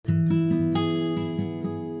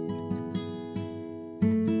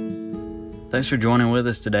Thanks for joining with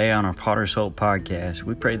us today on our Potter's Hope podcast.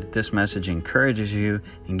 We pray that this message encourages you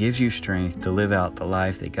and gives you strength to live out the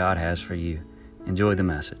life that God has for you. Enjoy the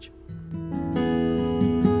message.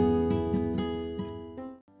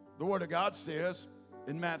 The Word of God says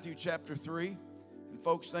in Matthew chapter 3, and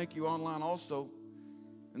folks, thank you online also,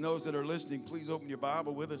 and those that are listening, please open your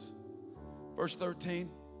Bible with us. Verse 13,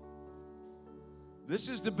 this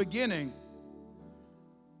is the beginning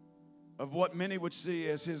of what many would see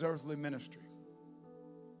as his earthly ministry.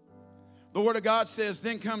 The Word of God says,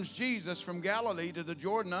 then comes Jesus from Galilee to the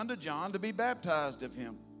Jordan unto John to be baptized of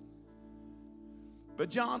him.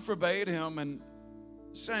 But John forbade him, and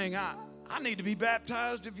saying, I need to be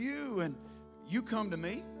baptized of you, and you come to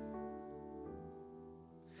me.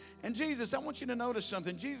 And Jesus, I want you to notice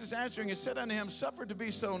something. Jesus answering, he said unto him, suffer to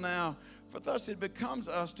be so now, for thus it becomes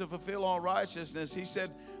us to fulfill all righteousness. He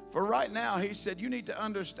said, for right now, he said, you need to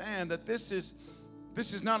understand that this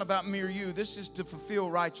is not about mere you. This is to fulfill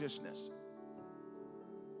righteousness.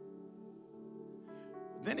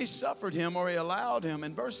 Then he suffered him, or he allowed him.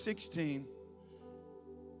 In verse 16,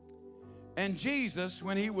 and Jesus,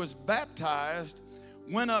 when he was baptized,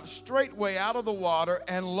 went up straightway out of the water,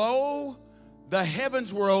 and lo, the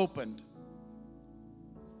heavens were opened.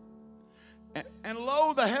 And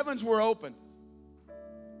lo, the heavens were opened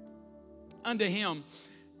unto him.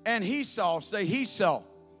 And he saw, say he saw,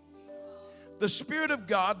 the Spirit of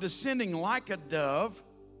God descending like a dove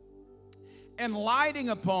and lighting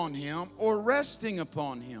upon him, or resting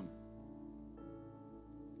upon him.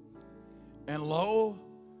 And lo,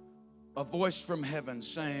 a voice from heaven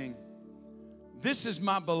saying, this is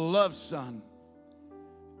my beloved Son,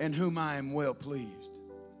 in whom I am well pleased.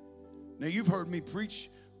 Now, you've heard me preach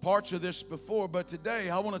parts of this before, but today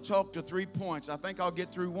I want to talk to 3 points. I think I'll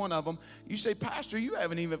get through one of them. You say, Pastor, you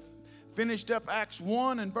haven't even finished up Acts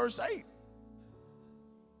 1 and verse 8.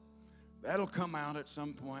 That'll come out at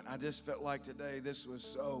some point. I just felt like today this was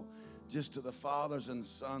so just to the fathers and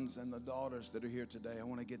sons and the daughters that are here today. I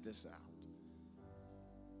want to get this out.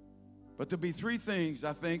 But there'll be 3 things,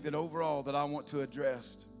 I think, that overall that I want to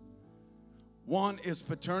address. 1 is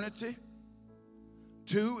paternity.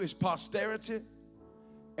 2 is posterity.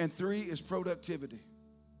 And 3 is productivity.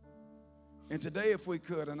 And today, if we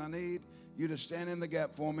could, and I need you to stand in the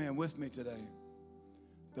gap for me and with me today,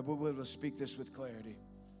 that we'll be able to speak this with clarity.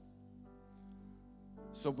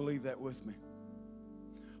 So believe that with me.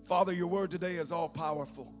 Father, your word today is all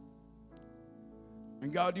powerful.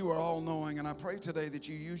 And God, you are all knowing. And I pray today that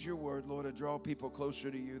you use your word, Lord, to draw people closer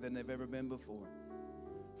to you than they've ever been before.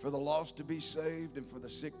 For the lost to be saved and for the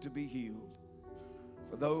sick to be healed.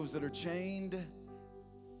 For those that are chained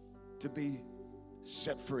to be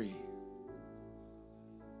set free.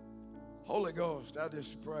 Holy Ghost, I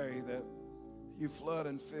just pray that you flood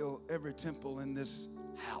and fill every temple in this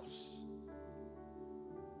house.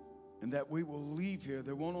 And that we will leave here.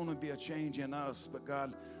 There won't only be a change in us, but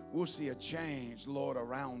God, we'll see a change, Lord,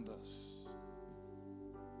 around us.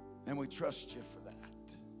 And we trust you for that.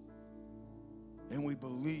 And we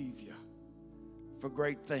believe you for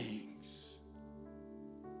great things.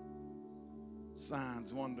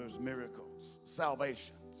 Signs, wonders, miracles,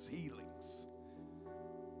 salvations, healings.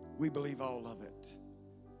 We believe all of it.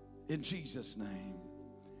 In Jesus' name.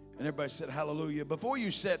 And everybody said hallelujah. Before you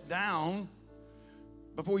sit down,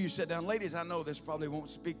 ladies, I know this probably won't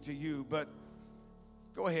speak to you, but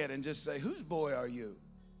go ahead and just say, whose boy are you?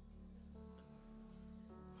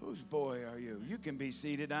 Whose boy are you? You can be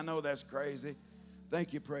seated. I know that's crazy.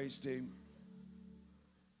 Thank you, praise team.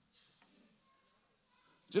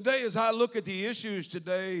 Today, as I look at the issues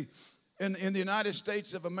today in the United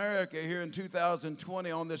States of America here in 2020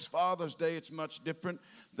 on this Father's Day, it's much different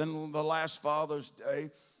than the last Father's Day.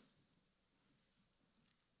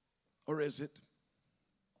 Or is it?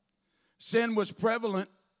 Sin was prevalent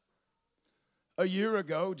a year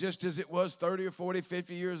ago, just as it was 30 or 40,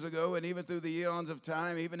 50 years ago, and even through the eons of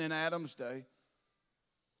time, even in Adam's day.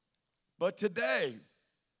 But today,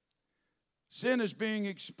 sin is being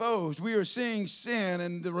exposed. We are seeing sin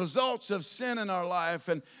and the results of sin in our life.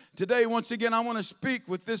 And today, once again, I want to speak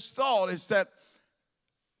with this thought, is that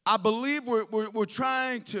I believe we're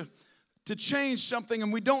trying to change something,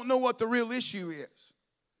 and we don't know what the real issue is.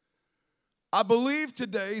 I believe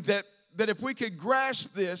today that if we could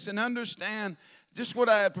grasp this and understand just what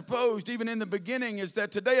I had proposed even in the beginning, is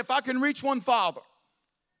that today if I can reach one father,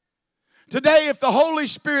 today if the Holy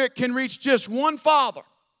Spirit can reach just one father,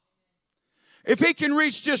 if he can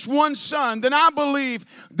reach just one son, then I believe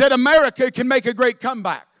that America can make a great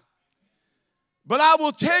comeback. But I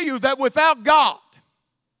will tell you that without God,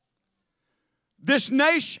 this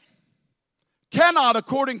nation cannot,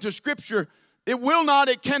 according to Scripture,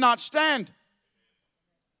 it cannot stand.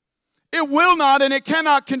 It will not and it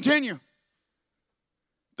cannot continue.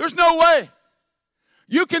 There's no way.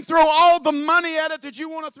 You can throw all the money at it that you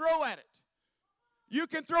want to throw at it. You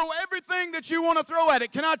can throw everything that you want to throw at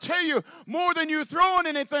it. Can I tell you, more than you throwing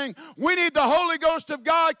anything, we need the Holy Ghost of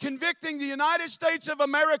God convicting the United States of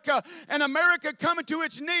America and America coming to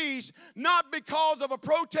its knees, not because of a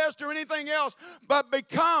protest or anything else, but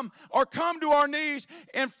come to our knees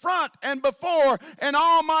in front and before an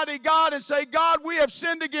almighty God and say, God, we have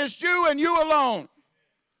sinned against you and you alone.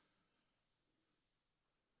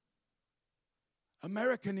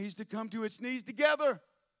 America needs to come to its knees together.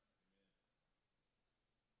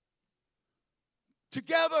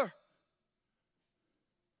 Together.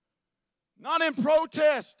 Not in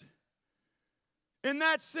protest. In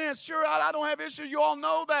that sense, sure, I don't have issues. You all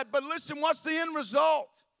know that. But listen, what's the end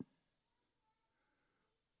result?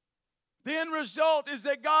 The end result is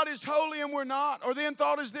that God is holy and we're not. Or the end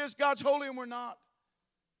thought is this, God's holy and we're not.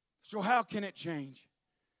 So how can it change?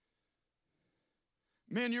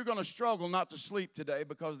 Men, you're going to struggle not to sleep today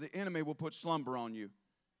because the enemy will put slumber on you.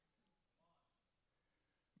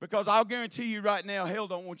 Because I'll guarantee you right now, hell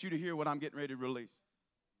don't want you to hear what I'm getting ready to release.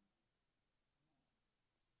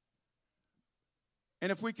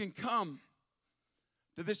 And if we can come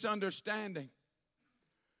to this understanding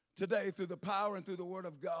today through the power and through the Word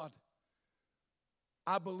of God,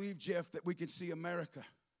 I believe, Jeff, that we can see America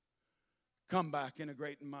come back in a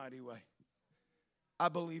great and mighty way. I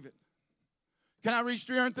believe it. Can I reach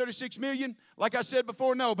 336 million? Like I said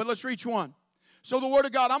before, no, but let's reach one. So the Word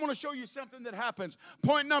of God, I'm going to show you something that happens.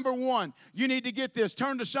 Point number one, you need to get this.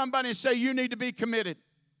 Turn to somebody and say, you need to be committed.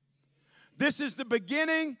 This is the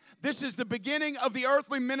beginning of the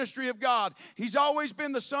earthly ministry of God. He's always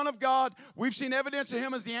been the Son of God. We've seen evidence of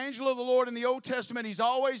Him as the angel of the Lord in the Old Testament. He's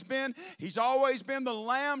always been the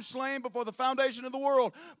Lamb slain before the foundation of the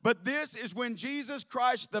world. But this is when Jesus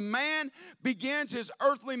Christ, the man, begins His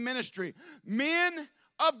earthly ministry. Men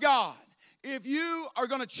of God, if you are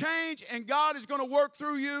going to change and God is going to work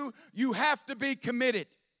through you, you have to be committed.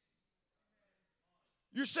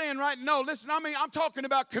 You're saying, right? No, listen, I'm talking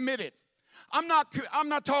about committed. I'm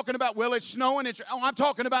not talking about, well, it's snowing. I'm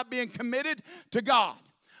talking about being committed to God.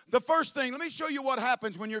 The first thing, let me show you what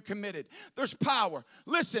happens when you're committed. There's power.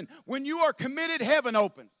 Listen, when you are committed, heaven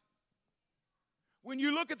opens. When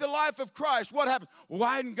you look at the life of Christ, what happens?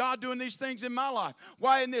 Why isn't God doing these things in my life?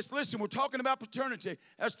 Why in this? Listen, we're talking about paternity.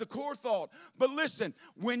 That's the core thought. But listen,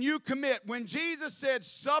 when you commit, when Jesus said,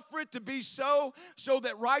 suffer it to be so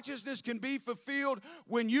that righteousness can be fulfilled,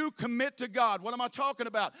 when you commit to God, what am I talking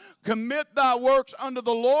about? Commit thy works unto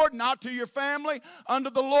the Lord, not to your family,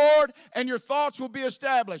 unto the Lord, and your thoughts will be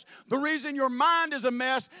established. The reason your mind is a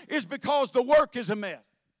mess is because the work is a mess.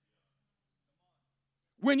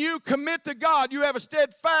 When you commit to God, you have a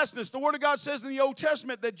steadfastness. The Word of God says in the Old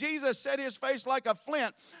Testament that Jesus set His face like a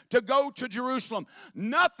flint to go to Jerusalem.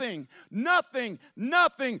 Nothing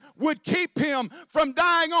would keep Him from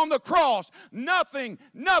dying on the cross. Nothing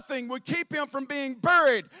would keep Him from being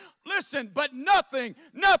buried. Listen, but nothing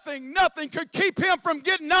could keep Him from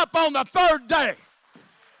getting up on the third day.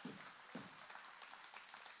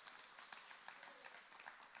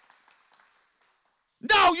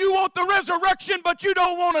 No, you want the resurrection, but you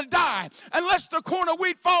don't want to die. Unless the corn of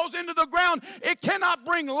wheat falls into the ground, it cannot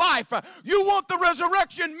bring life. You want the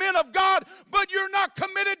resurrection, men of God, but you're not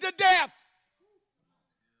committed to death.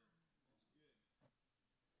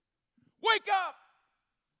 Wake up.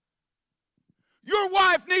 Your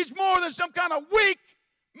wife needs more than some kind of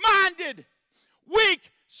weak-minded,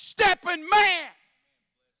 weak-stepping man.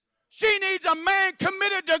 She needs a man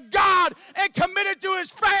committed to God and committed to his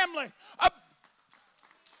family.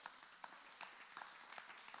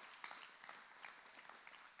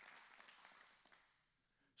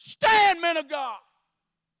 Stand, men of God.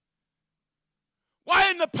 Why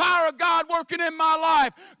isn't the power of God working in my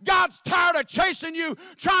life? God's tired of chasing you,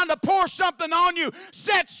 trying to pour something on you.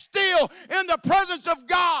 Sit still in the presence of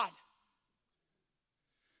God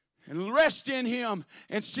and rest in Him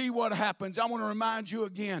and see what happens. I want to remind you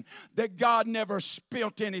again that God never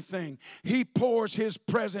spilt anything. He pours His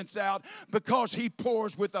presence out because He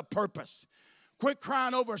pours with a purpose. Quit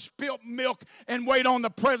crying over spilt milk and wait on the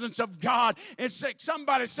presence of God and say,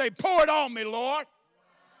 somebody say, pour it on me, Lord.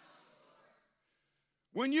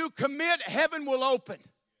 When you commit, heaven will open.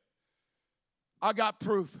 I got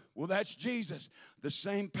proof. Well, that's Jesus. The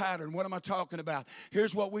same pattern. What am I talking about?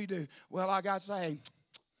 Here's what we do. Well, I got saved.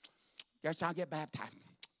 Guess I'll get baptized.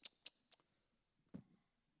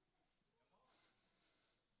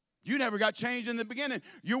 You never got changed in the beginning.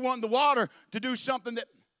 You want the water to do something that...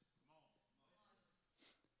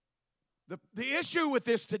 The issue with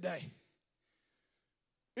this today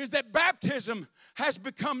is that baptism has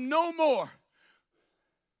become no more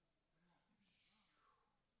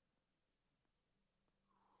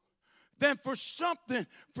than for something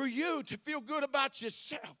for you to feel good about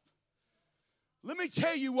yourself. Let me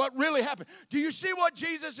tell you what really happened. Do you see what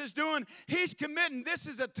Jesus is doing? He's committing. This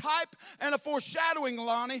is a type and a foreshadowing,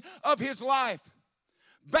 Lonnie, of his life.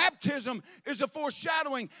 Baptism is a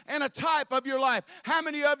foreshadowing and a type of your life. How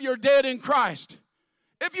many of you are dead in Christ?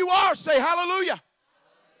 If you are, say hallelujah.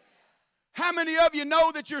 How many of you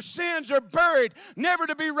know that your sins are buried, never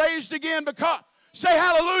to be raised again? Because, say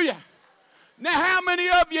hallelujah. Now, how many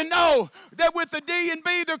of you know that with the D and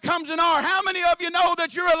B there comes an R? How many of you know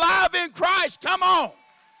that you're alive in Christ? Come on.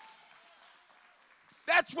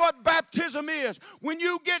 That's what baptism is. When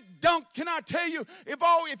you get dunked, can I tell you,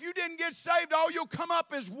 if you didn't get saved, all you'll come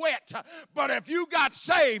up is wet. But if you got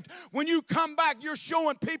saved, when you come back, you're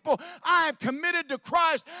showing people, I am committed to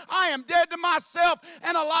Christ. I am dead to myself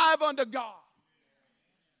and alive unto God.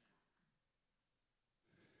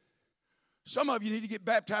 Some of you need to get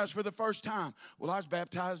baptized for the first time. Well, I was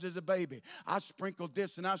baptized as a baby. I sprinkled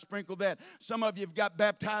this and I sprinkled that. Some of you have got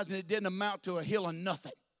baptized and it didn't amount to a hill of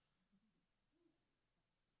nothing.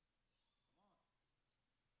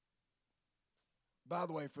 By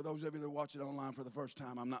the way, for those of you that are watching online for the first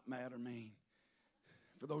time, I'm not mad or mean.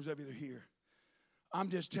 For those of you that are here, I'm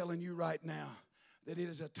just telling you right now that it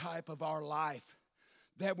is a type of our life.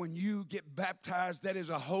 That when you get baptized, that is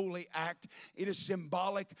a holy act. It is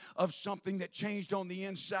symbolic of something that changed on the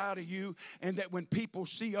inside of you. And that when people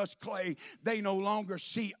see us, Clay, they no longer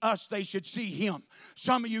see us. They should see him.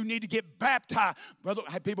 Some of you need to get baptized. Brother,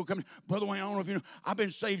 I had people come, Brother Wayne, I don't know if you know, I've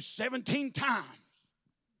been saved 17 times.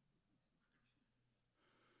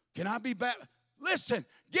 Can I be baptized? Listen,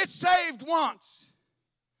 get saved once.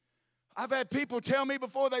 I've had people tell me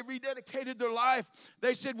before they rededicated their life,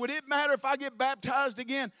 they said, would it matter if I get baptized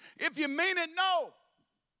again? If you mean it, no.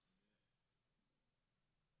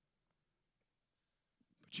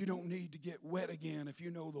 But you don't need to get wet again if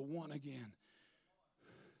you know the one again.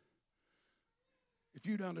 If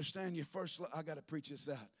you'd understand your first, I got to preach this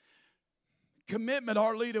out. Commitment,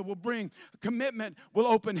 our leader will bring. Commitment will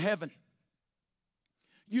open heaven.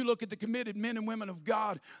 You look at the committed men and women of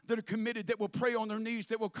God that are committed, that will pray on their knees,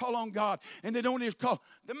 that will call on God. And they don't just call,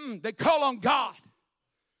 they call on God.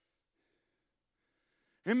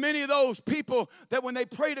 And many of those people that when they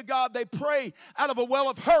pray to God, they pray out of a well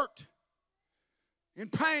of hurt and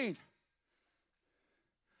pain.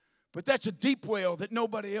 But that's a deep well that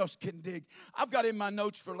nobody else can dig. I've got in my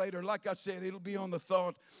notes for later. Like I said, it'll be on the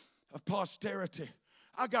thought of posterity.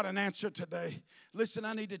 I got an answer today. Listen,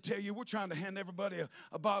 I need to tell you, we're trying to hand everybody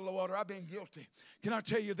a bottle of water. I've been guilty. Can I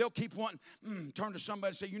tell you, they'll keep wanting, turn to somebody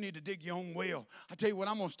and say, you need to dig your own well. I tell you what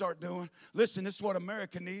I'm going to start doing. Listen, this is what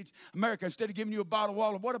America needs. America, instead of giving you a bottle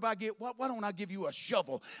of water, why don't I give you a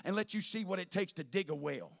shovel and let you see what it takes to dig a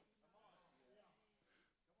well?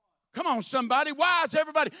 Come on, somebody. Why is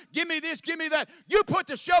everybody, give me this, give me that? You put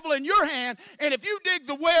the shovel in your hand, and if you dig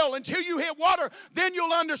the well until you hit water, then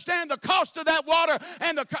you'll understand the cost of that water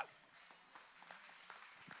and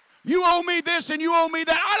you owe me this and you owe me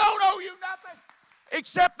that. I don't owe you nothing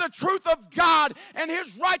except the truth of God and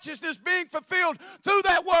his righteousness being fulfilled through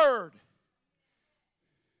that word.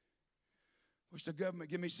 Wish the government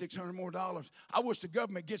give me $600 more. I wish the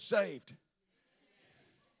government get saved.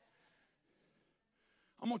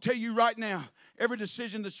 I'm going to tell you right now, every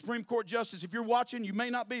decision the Supreme Court Justice, if you're watching, you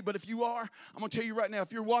may not be, but if you are, I'm going to tell you right now,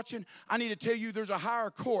 if you're watching, I need to tell you there's a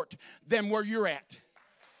higher court than where you're at.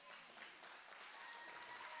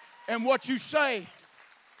 And what you say,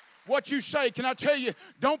 can I tell you,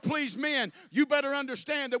 don't please men. You better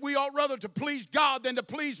understand that we ought rather to please God than to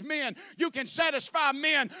please men. You can satisfy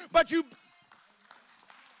men, but you...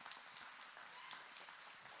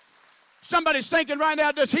 Somebody's thinking right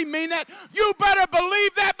now, does he mean that? You better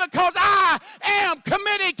believe that because I am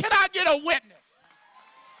committed. Can I get a witness?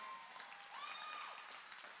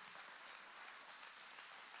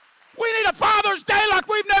 We need a Father's Day like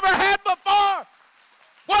we've never had before.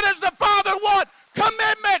 What does the Father want?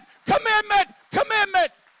 Commitment, commitment,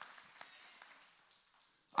 commitment.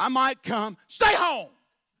 I might come. Stay home.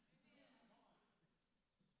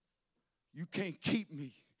 You can't keep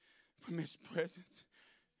me from his presence.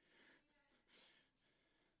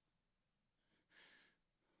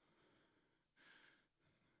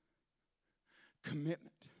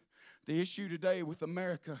 Commitment. The issue today with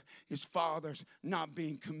America is fathers not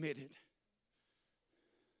being committed.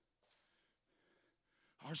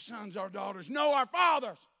 Our sons, our daughters know our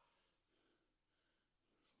fathers.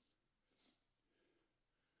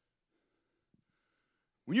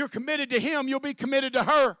 When you're committed to him, you'll be committed to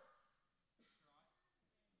her.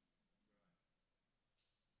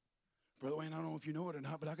 Brother Wayne, I don't know if you know it or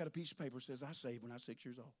not, but I got a piece of paper that says I saved when I was 6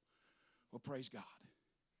 years old. Well, praise God.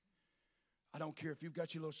 I don't care if you've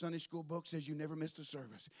got your little Sunday school book says you never missed a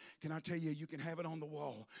service. Can I tell you, you can have it on the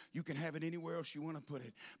wall. You can have it anywhere else you want to put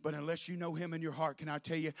it. But unless you know him in your heart, can I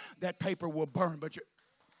tell you, that paper will burn. But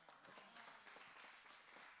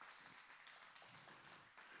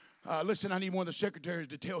listen, I need one of the secretaries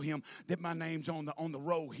to tell him that my name's on the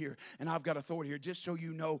roll here, and I've got authority here. Just so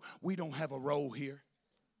you know, we don't have a roll here.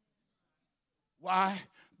 Why?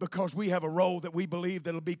 Because we have a roll that we believe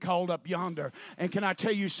that'll be called up yonder. And can I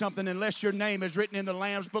tell you something? Unless your name is written in the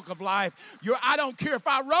Lamb's Book of Life, I don't care if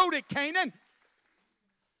I wrote it, Canaan.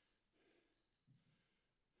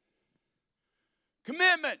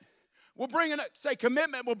 Commitment will bring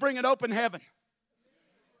commitment will bring an open heaven.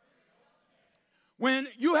 When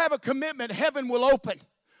you have a commitment, heaven will open.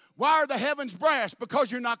 Why are the heavens brass?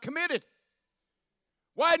 Because you're not committed.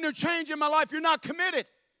 Why isn't there change in my life? You're not committed.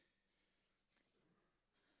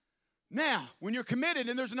 Now, when you're committed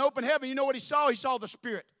and there's an open heaven, you know what he saw? He saw the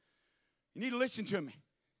Spirit. You need to listen to me.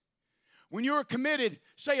 When you are committed,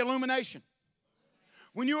 say illumination.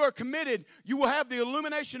 When you are committed, you will have the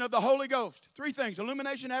illumination of the Holy Ghost. 3 things: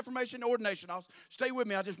 illumination, affirmation, ordination. I'll stay with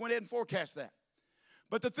me. I just went ahead and forecast that.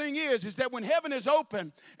 But the thing is that when heaven is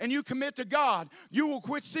open and you commit to God, you will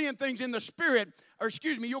quit seeing things in the spirit,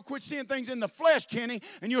 you'll quit seeing things in the flesh, Kenny,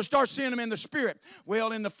 and you'll start seeing them in the spirit.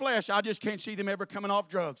 Well, in the flesh, I just can't see them ever coming off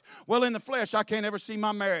drugs. Well, in the flesh, I can't ever see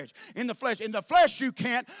my marriage. In the flesh you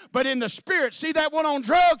can't, but in the spirit, see that one on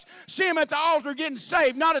drugs? See him at the altar getting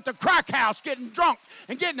saved, not at the crack house getting drunk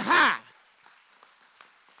and getting high.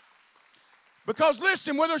 Because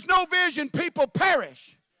listen, where there's no vision, people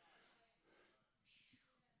perish.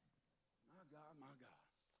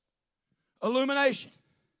 Illumination.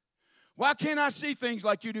 Why can't I see things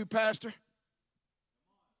like you do, Pastor?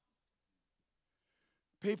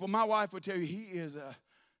 People, my wife would tell you he is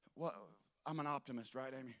I'm an optimist,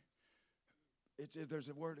 right, Amy? There's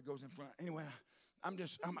a word that goes in front. Anyway, I'm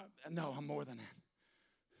more than that.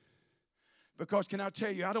 Because can I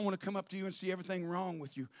tell you, I don't want to come up to you and see everything wrong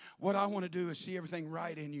with you. What I want to do is see everything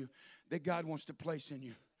right in you that God wants to place in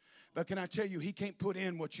you. But can I tell you, he can't put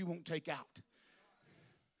in what you won't take out.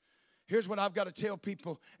 Here's what I've got to tell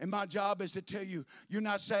people, and my job is to tell you, you're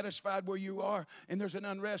not satisfied where you are, and there's an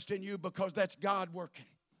unrest in you because that's God working.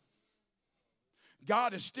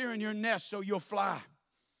 God is steering your nest so you'll fly.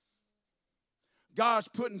 God's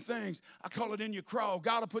putting things, I call it in your crawl.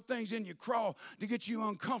 God will put things in your crawl to get you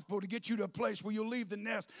uncomfortable, to get you to a place where you'll leave the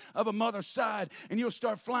nest of a mother's side, and you'll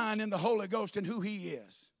start flying in the Holy Ghost and who he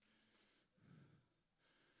is.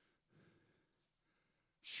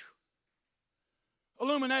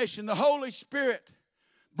 Illumination. The Holy Spirit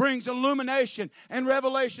brings illumination and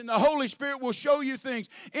revelation. The Holy Spirit will show you things.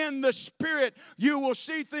 In the Spirit, you will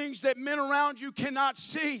see things that men around you cannot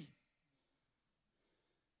see.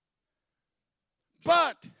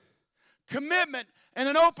 But commitment and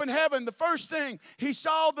an open heaven, the first thing, he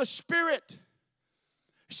saw the Spirit.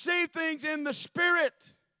 See things in the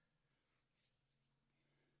Spirit.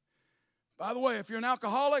 By the way, if you're an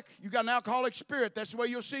alcoholic, you got an alcoholic spirit. That's the way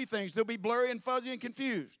you'll see things. They'll be blurry and fuzzy and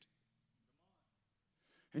confused.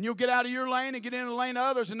 And you'll get out of your lane and get into the lane of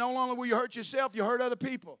others, and no longer will you hurt yourself, you hurt other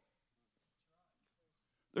people.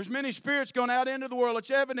 There's many spirits going out into the world. It's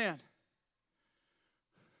evident.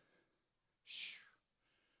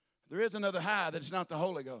 There is another high that's not the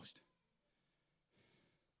Holy Ghost.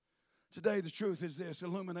 Today, the truth is this,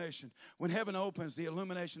 illumination. When heaven opens, the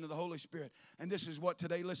illumination of the Holy Spirit. And this is what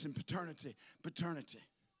today, listen, paternity.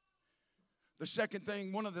 The second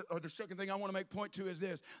thing I want to make point to is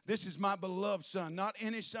this. This is my beloved son. Not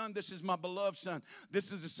any son, this is my beloved son.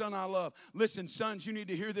 This is the son I love. Listen, sons, you need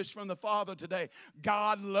to hear this from the Father today.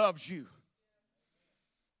 God loves you.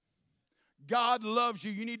 God loves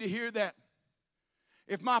you. You need to hear that.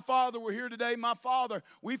 If my father were here today,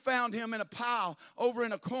 we found him in a pile over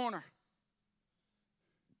in a corner.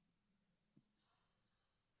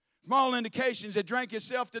 From all indications, that drank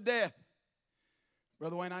himself to death.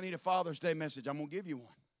 Brother Wayne, I need a Father's Day message. I'm going to give you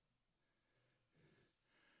one.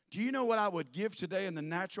 Do you know what I would give today in the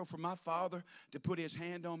natural for my father to put his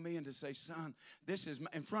hand on me and to say, son, this is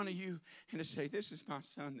in front of you, and to say, this is my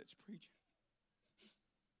son that's preaching.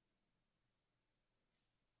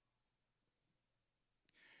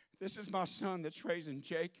 This is my son that's raising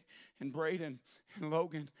Jake and Braden and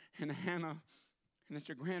Logan and Hannah, and it's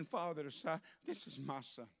your grandfather to side. This is my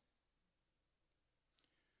son.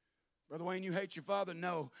 Brother Wayne, you hate your father?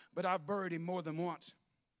 No, but I've buried him more than once.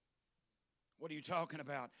 What are you talking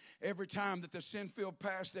about? Every time that the sin-filled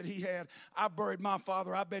past that he had, I buried my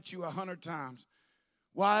father, I bet you 100 times.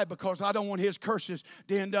 Why? Because I don't want his curses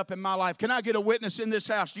to end up in my life. Can I get a witness in this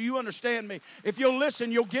house? Do you understand me? If you'll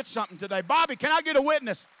listen, you'll get something today. Bobby, can I get a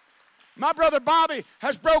witness? My brother Bobby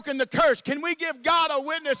has broken the curse. Can we give God a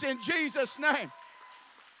witness in Jesus' name?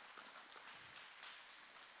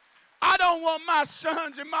 I don't want my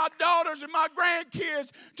sons and my daughters and my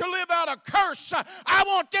grandkids to live out a curse. I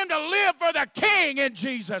want them to live for the King in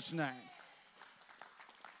Jesus' name.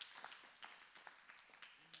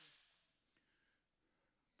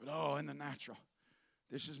 But in the natural,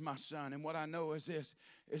 this is my son. And what I know is this,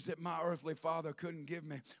 is that my earthly father couldn't give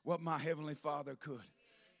me what my heavenly Father could.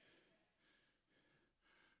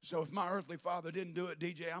 So if my earthly father didn't do it,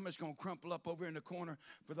 DJ, I'm just going to crumple up over in the corner.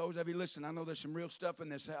 For those of you listening, I know there's some real stuff in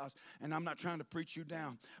this house, and I'm not trying to preach you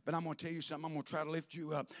down, but I'm going to tell you something. I'm going to try to lift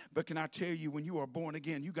you up. But can I tell you, when you are born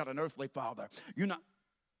again, you got an earthly father. You're not,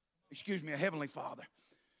 a heavenly father.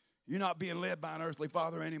 You're not being led by an earthly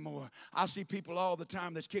father anymore. I see people all the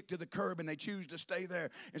time that's kicked to the curb and they choose to stay there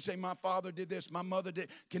and say, my father did this, my mother did.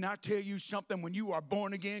 Can I tell you something? When you are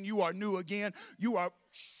born again, you are new again. You are...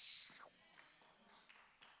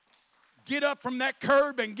 Get up from that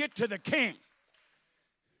curb and get to the King.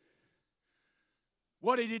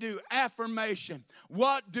 What did he do? Affirmation.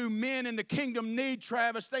 What do men in the kingdom need,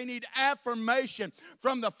 Travis? They need affirmation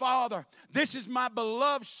from the Father. This is my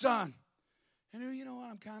beloved Son. And you know what?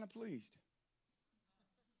 I'm kind of pleased.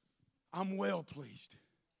 I'm well pleased.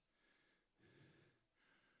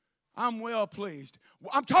 I'm well pleased.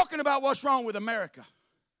 I'm talking about what's wrong with America.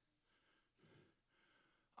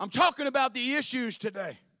 I'm talking about the issues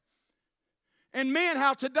today. And men,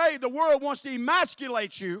 how today the world wants to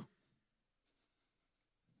emasculate you.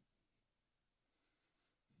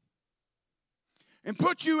 And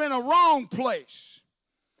put you in a wrong place.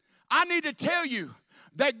 I need to tell you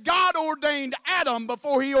that God ordained Adam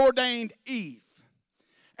before he ordained Eve.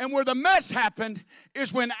 And where the mess happened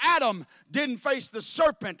is when Adam didn't face the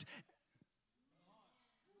serpent.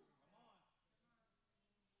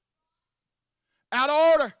 Out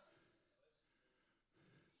of order.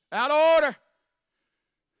 Out of order.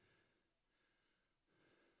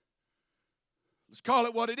 Let's call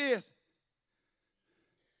it what it is.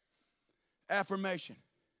 Affirmation.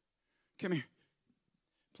 Come here.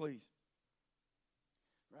 Please.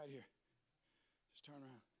 Right here. Just turn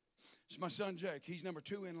around. It's my son Jake. He's number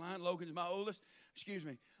 2 in line. Logan's my oldest.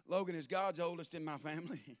 Logan is God's oldest in my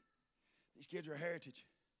family. These kids are heritage.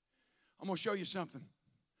 I'm going to show you something.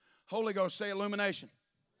 Holy Ghost, say illumination.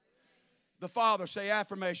 The Father, say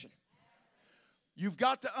affirmation. You've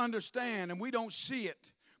got to understand, and we don't see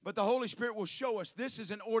it, but the Holy Spirit will show us. This is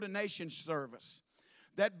an ordination service.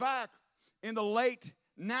 That back in the late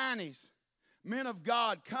 90s, men of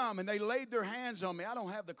God come and they laid their hands on me. I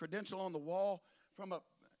don't have the credential on the wall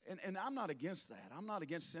and I'm not against that. I'm not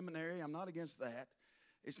against seminary. I'm not against that.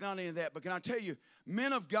 It's not any of that. But can I tell you,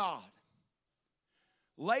 men of God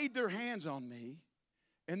laid their hands on me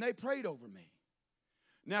and they prayed over me.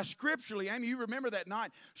 Now, scripturally, Amy, you remember that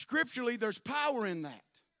night. Scripturally, there's power in that.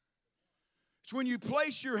 It's when you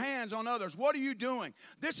place your hands on others. What are you doing?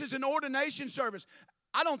 This is an ordination service.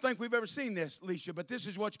 I don't think we've ever seen this, Alicia, but this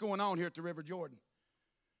is what's going on here at the River Jordan.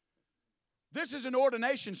 This is an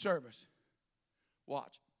ordination service.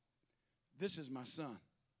 Watch. This is my son.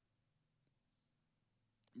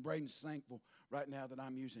 Braden's thankful right now that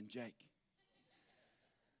I'm using Jake.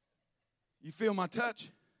 You feel my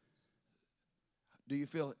touch? Do you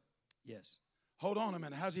feel it? Yes. Hold on a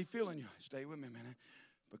minute. How's he feeling you? Stay with me a minute.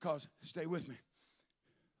 Because, stay with me.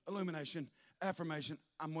 Illumination, affirmation,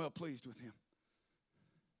 I'm well pleased with him.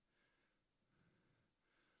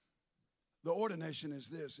 The ordination is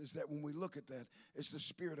this, is that when we look at that, it's the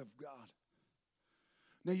Spirit of God.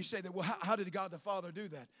 Now you say that, well, how did God the Father do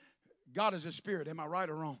that? God is a spirit. Am I right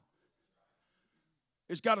or wrong?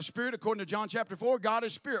 Is God a spirit? According to John chapter 4, God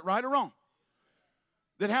is spirit, right or wrong?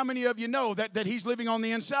 Then how many of you know that he's living on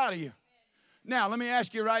the inside of you? Now, let me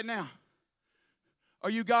ask you right now. Are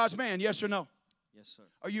you God's man, yes or no? Yes, sir.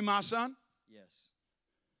 Are you my son? Yes.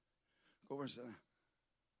 Go over and sit down.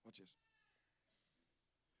 Watch this.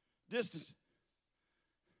 Distance.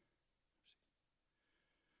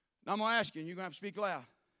 Now I'm going to ask you, and you're going to have to speak loud.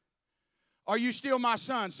 Are you still my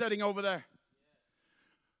son sitting over there?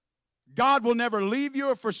 God will never leave you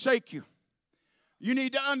or forsake you. You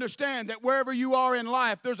need to understand that wherever you are in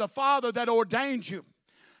life, there's a Father that ordained you.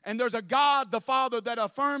 And there's a God, the Father, that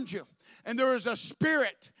affirmed you. And there is a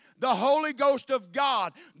Spirit, the Holy Ghost of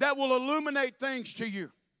God, that will illuminate things to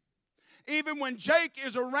you. Even when Jake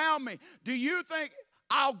is around me, do you think,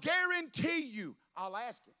 I'll guarantee you, I'll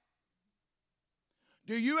ask him.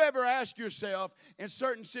 Do you ever ask yourself in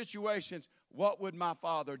certain situations, what would my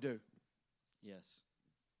father do? Yes.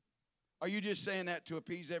 Are you just saying that to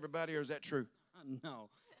appease everybody, or is that true? No,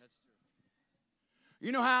 that's true.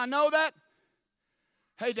 You know how I know that?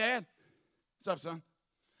 Hey, Dad. What's up, son?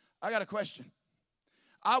 I got a question.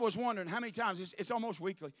 I was wondering how many times, it's almost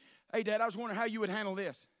weekly. Hey, Dad, I was wondering how you would handle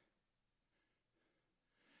this.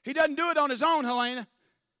 He doesn't do it on his own, Helena.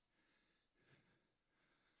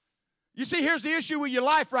 You see, here's the issue with your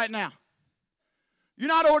life right now. You're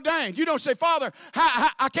not ordained. You don't say, Father,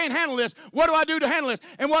 I can't handle this. What do I do to handle this?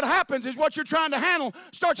 And what happens is what you're trying to handle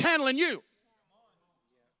starts handling you.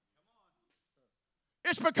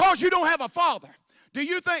 It's because you don't have a father. Do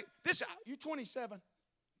you think this? You're 27,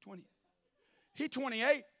 20. He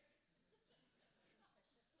 28.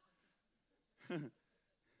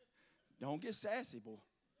 Don't get sassy, boy.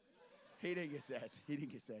 He didn't get sassy. He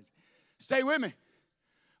didn't get sassy. Stay with me.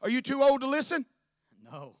 Are you too old to listen?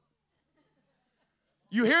 No.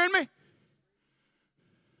 You hearing me?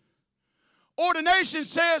 Ordination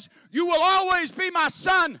says, you will always be my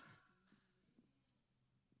son.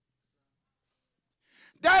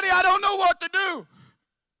 Daddy, I don't know what to do.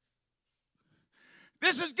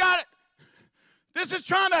 This has got it. This is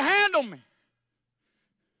trying to handle me.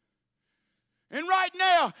 And right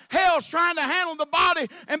now, hell's trying to handle the body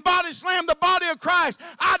and body slam the body of Christ.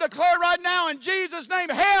 I declare right now in Jesus' name,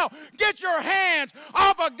 hell, get your hands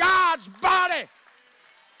off of God's body.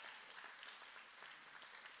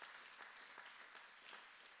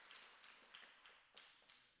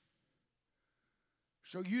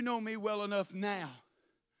 So you know me well enough now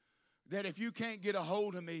that if you can't get a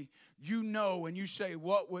hold of me, you know and you say,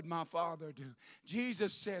 what would my Father do?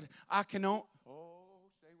 Jesus said, I can only,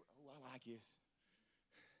 I like this.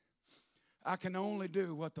 I can only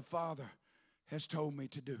do what the Father has told me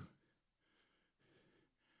to do.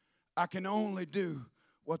 I can only do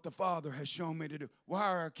what the Father has shown me to do. Why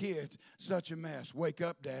are our kids such a mess? Wake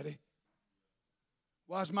up, Daddy.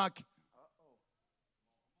 Why's my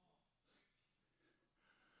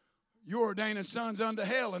You're ordaining sons unto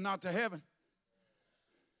hell and not to heaven.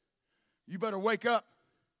 You better wake up.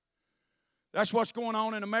 That's what's going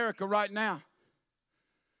on in America right now.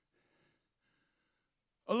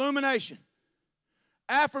 Illumination,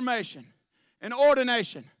 affirmation, and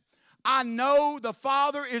ordination. I know the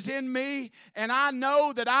Father is in me, and I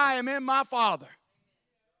know that I am in my Father.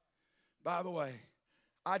 By the way,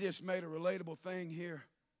 I just made a relatable thing here.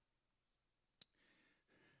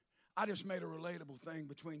 I just made a relatable thing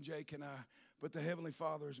between Jake and I, but the Heavenly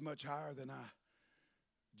Father is much higher than I.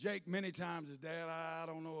 Jake many times is, Dad, I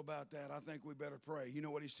don't know about that. I think we better pray. You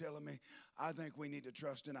know what he's telling me? I think we need to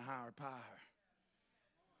trust in a higher power.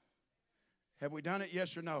 Have we done it?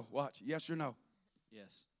 Yes or no? Watch. Yes or no?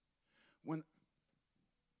 Yes. When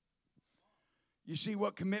you see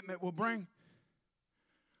what commitment will bring,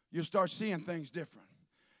 you'll start seeing things different.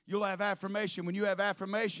 You'll have affirmation. When you have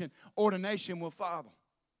affirmation, ordination will follow.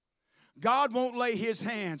 God won't lay his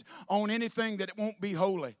hands on anything that it won't be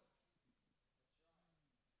holy.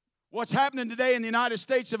 What's happening today in the United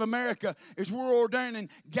States of America is we're ordaining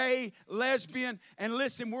gay, lesbian, and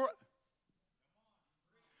listen, we're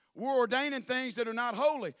ordaining things that are not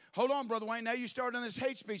holy. Hold on, Brother Wayne. Now you started on this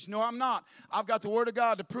hate speech. No, I'm not. I've got the Word of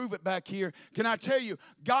God to prove it back here. Can I tell you,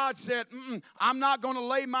 God said, I'm not going to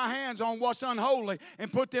lay my hands on what's unholy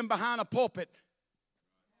and put them behind a pulpit.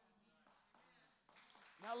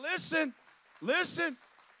 Now listen.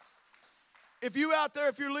 If you out there,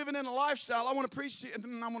 if you're living in a lifestyle, I want to preach to you,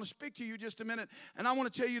 and I want to speak to you just a minute, and I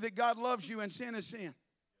want to tell you that God loves you and sin is sin.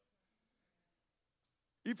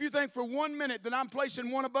 If you think for 1 minute that I'm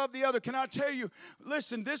placing one above the other, can I tell you,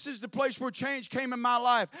 listen, this is the place where change came in my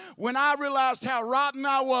life. When I realized how rotten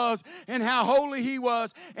I was and how holy he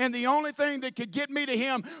was, and the only thing that could get me to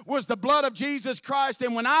him was the blood of Jesus Christ.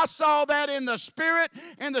 And when I saw that in the Spirit,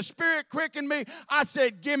 and the Spirit quickened me, I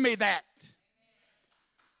said, give me that.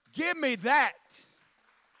 Give me that.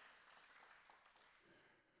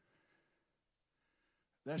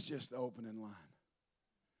 That's just the opening line.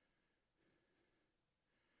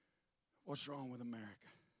 What's wrong with America?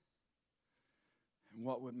 And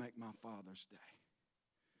what would make my Father's Day?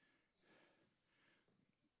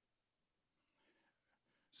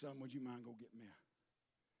 Son, would you mind go get me a...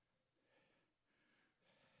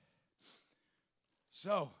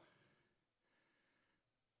 So,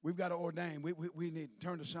 we've got to ordain. We need to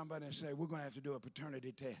turn to somebody and say, we're going to have to do a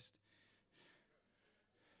paternity test.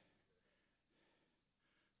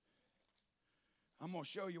 I'm going to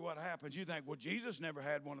show you what happens. You think, well, Jesus never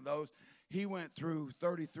had one of those. He went through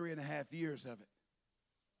 33 and a half years of it.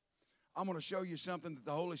 I'm going to show you something that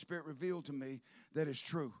the Holy Spirit revealed to me that is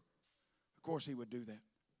true. Of course, he would do that.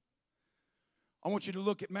 I want you to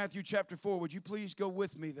look at Matthew chapter 4. Would you please go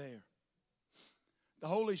with me there? The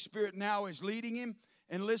Holy Spirit now is leading him.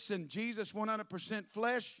 And listen, Jesus 100%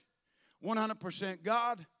 flesh, 100%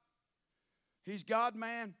 God. He's God,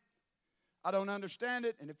 man. I don't understand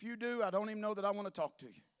it. And if you do, I don't even know that I want to talk to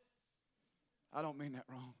you. I don't mean that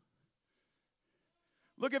wrong.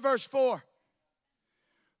 Look at verse 4.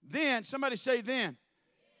 Then, somebody say then.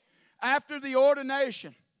 After the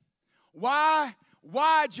ordination. Why,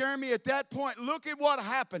 Jeremy, at that point, look at what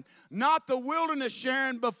happened. Not the wilderness,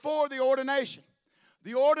 Sharon, before the ordination.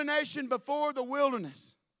 The ordination before the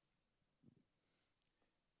wilderness.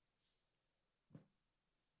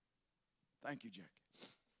 Thank you, Jack.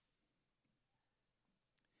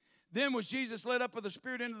 Then was Jesus led up of the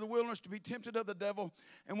Spirit into the wilderness to be tempted of the devil.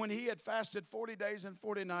 And when he had fasted 40 days and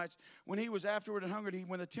 40 nights, when he was afterward and hungry,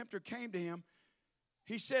 when the tempter came to him,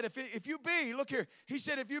 he said, if you be, look here, he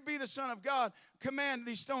said, if you be the Son of God, command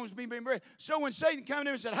these stones to be made bread. So when Satan came to him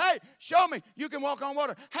and said, hey, show me you can walk on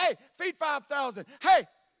water. Hey, feed 5,000. Hey,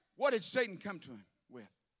 what did Satan come to him with?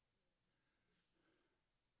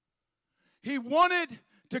 He wanted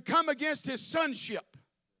to come against his sonship.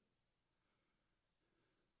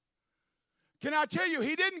 Can I tell you,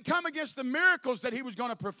 he didn't come against the miracles that he was going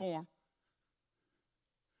to perform.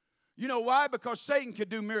 You know why? Because Satan could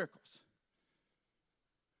do miracles.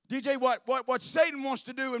 DJ, what Satan wants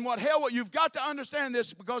to do and what hell, you've got to understand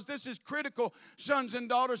this because this is critical, sons and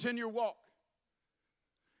daughters, in your walk.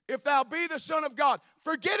 If thou be the Son of God,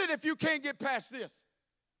 forget it if you can't get past this.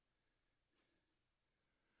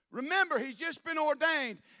 Remember, he's just been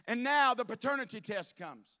ordained, and now the paternity test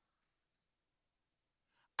comes.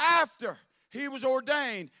 After he was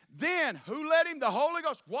ordained, then who led him? The Holy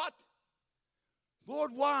Ghost. What?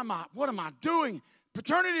 Lord, what am I doing?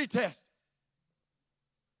 Paternity test.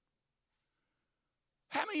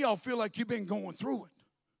 How many of y'all feel like you've been going through it?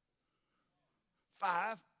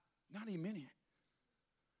 5, not even many.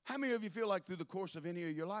 How many of you feel like through the course of any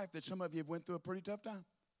of your life that some of you have went through a pretty tough time?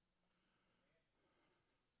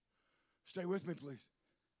 Stay with me, please.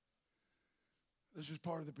 This is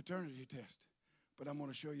part of the paternity test, but I'm going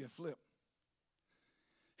to show you a flip.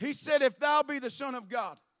 He said, if thou be the Son of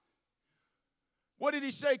God. What did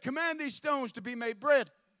he say? Command these stones to be made bread.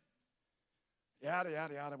 Yada,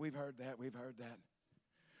 yada, yada. We've heard that.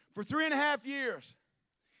 For 3.5 years,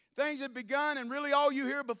 things had begun, and really all you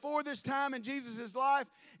hear before this time in Jesus' life,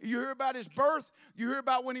 you hear about his birth, you hear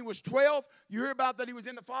about when he was 12, you hear about that he was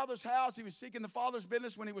in the Father's house, he was seeking the Father's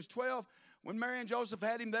business when he was 12, when Mary and Joseph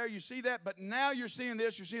had him there, you see that, but now you're seeing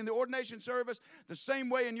this, you're seeing the ordination service the same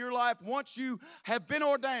way in your life. Once you have been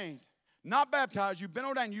ordained, not baptized, you've been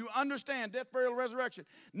ordained, you understand death, burial, resurrection.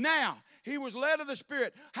 Now, he was led of the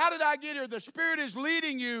Spirit. How did I get here? The Spirit is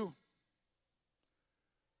leading you.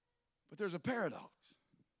 But there's a paradox.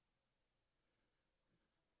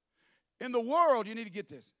 In the world, you need to get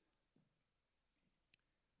this.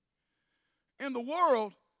 In the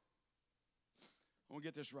world, I want to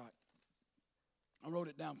get this right. I wrote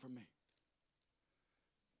it down for me.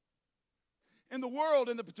 In the world,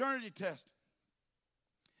 in the paternity test,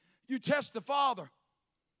 you test the Father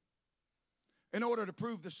in order to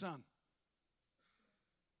prove the Son.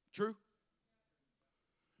 True?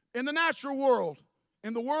 In the natural world,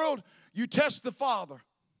 you test the Father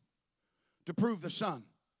to prove the Son.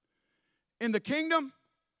 In the kingdom,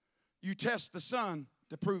 you test the Son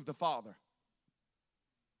to prove the Father.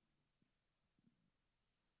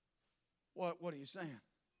 What are you saying?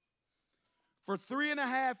 For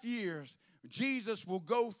 3.5 years, Jesus will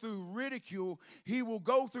go through ridicule. He will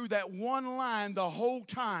go through that one line the whole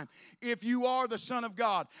time. If you are the Son of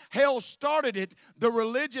God. Hell started it. The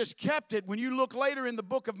religious kept it. When you look later in the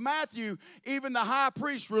book of Matthew, even the high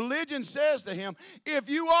priest, religion says to him, if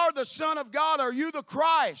you are the Son of God, are you the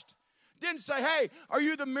Christ? Didn't say, hey, are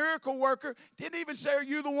you the miracle worker? Didn't even say, are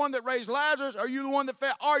you the one that raised Lazarus? Are you the one that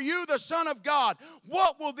fed? Are you the Son of God?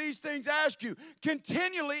 What will these things ask you?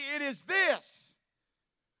 Continually, it is this.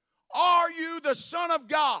 Are you the Son of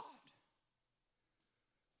God?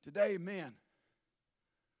 Today, men,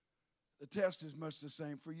 the test is much the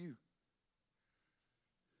same for you.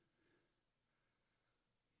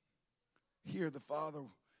 Here, the Father,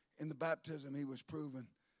 in the baptism, he was proven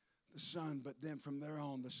the Son, but then from there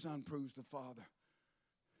on, the Son proves the Father.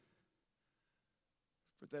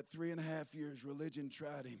 For that 3.5 years, religion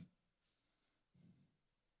tried him.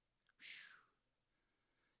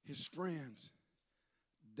 His friends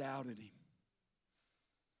doubted him.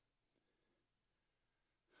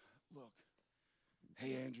 Look,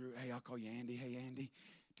 hey, Andrew, hey, I'll call you Andy. Hey, Andy,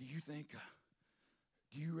 do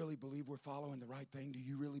you really believe we're following the right thing? Do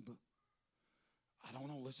you really I don't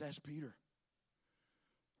know. Let's ask Peter.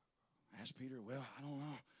 Ask Peter. Well, I don't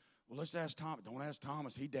know. Well, let's ask Thomas. Don't ask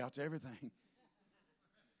Thomas. He doubts everything.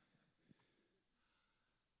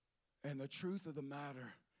 And the truth of the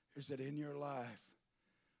matter is that in your life,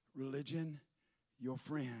 religion, your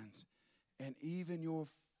friends, and even your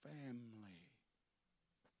family.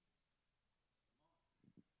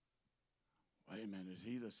 Wait a minute, is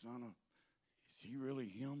he the son of, is he really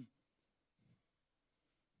him?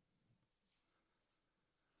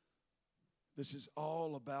 This is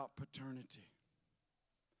all about paternity.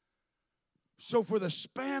 So for the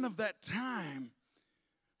span of that time,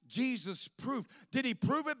 Jesus proved. Did he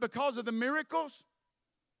prove it because of the miracles?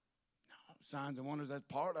 No. Signs and wonders, that's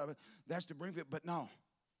part of it. That's to bring people. But no.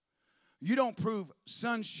 You don't prove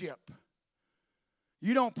sonship.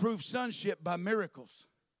 You don't prove sonship by miracles.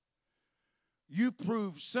 You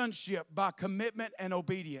prove sonship by commitment and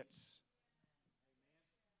obedience.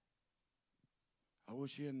 I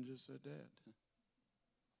wish he hadn't just said that.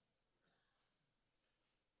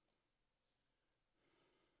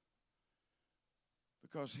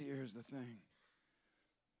 Because here's the thing.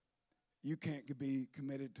 You can't be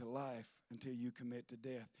committed to life until you commit to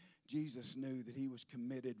death. Jesus knew that he was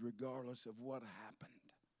committed regardless of what happened.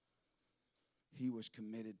 He was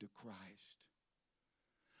committed to Christ.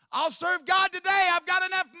 I'll serve God today. I've got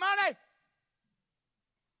enough money.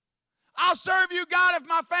 I'll serve you, God, if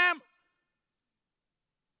my family.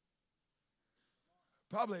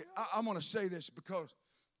 Probably, I'm going to say this because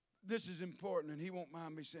this is important, and he won't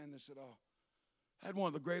mind me saying this at all. I had one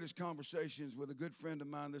of the greatest conversations with a good friend of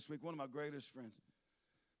mine this week, one of my greatest friends.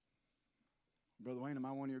 Brother Wayne, am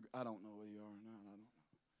I one of your, I don't know whether you are or not, I don't know.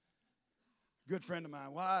 Good friend of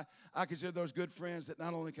mine. Why? I consider those good friends that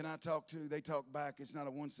not only can I talk to, they talk back. It's not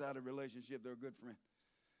a one-sided relationship. They're a good friend.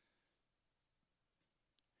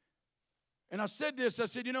 And I said this, I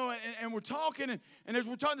said, you know, and we're talking, and as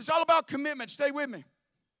we're talking, it's all about commitment. Stay with me.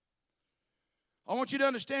 I want you to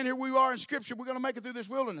understand here we are in Scripture. We're going to make it through this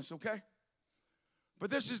wilderness, okay? But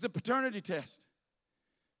this is the paternity test.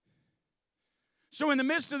 So in the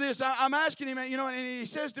midst of this, I'm asking him, you know, and he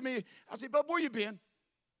says to me, I said, Bub, where you been?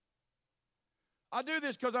 I do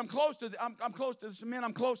this because I'm close to some men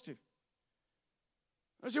I'm close to.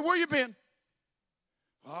 I said, where you been?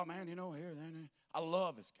 Oh, man, you know, here, there. I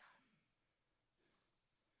love this guy.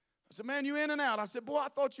 I said, man, you in and out. I said, boy, I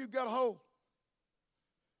thought you got a hold.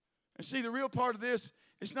 And see, the real part of this,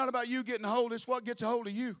 it's not about you getting a hold. It's what gets a hold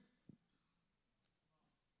of you.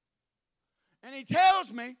 And he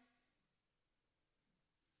tells me,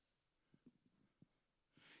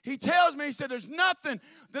 he said, there's nothing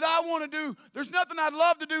that I want to do. There's nothing I'd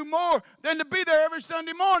love to do more than to be there every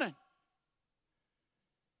Sunday morning.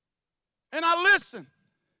 And I listen.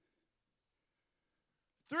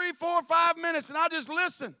 3, 4, 5 minutes, and I just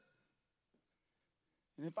listen.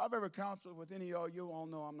 And if I've ever counseled with any of y'all, you all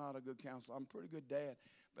know I'm not a good counselor. I'm a pretty good dad,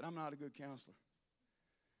 but I'm not a good counselor.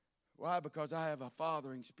 Why? Because I have a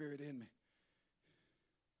fathering spirit in me.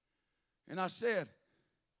 And I said,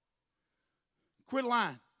 quit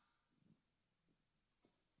lying.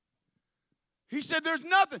 He said, there's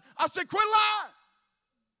nothing. I said, quit lying.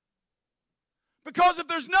 Because if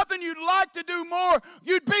there's nothing you'd like to do more,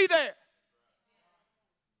 you'd be there.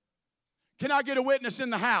 Can I get a witness in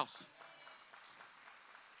the house?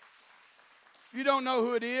 You don't know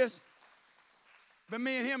who it is. But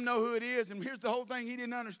me and him know who it is. And here's the whole thing he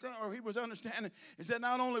didn't understand, or he was understanding, is that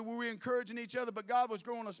not only were we encouraging each other, but God was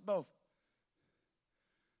growing us both.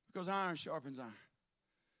 Because iron sharpens iron.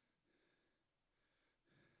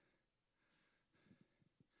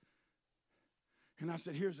 And I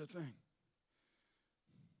said, here's the thing.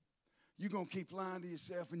 You're going to keep lying to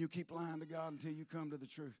yourself and you keep lying to God until you come to the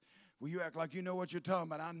truth. Well, you act like you know what you're talking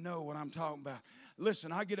about. I know what I'm talking about.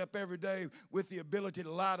 Listen, I get up every day with the ability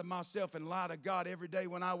to lie to myself and lie to God every day.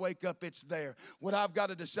 When I wake up, it's there. What I've got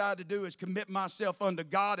to decide to do is commit myself unto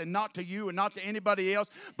God and not to you and not to anybody else.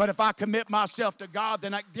 But if I commit myself to God,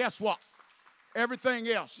 then guess what? Everything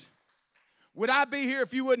else. Would I be here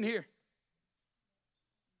if you wasn't here?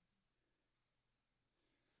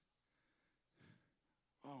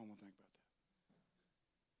 Oh, I'm going to think about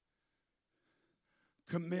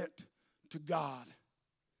that. Commit to God.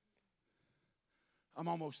 I'm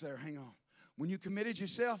almost there. Hang on. When you committed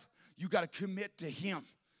yourself, you got to commit to Him.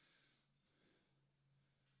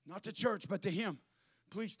 Not to church, but to Him.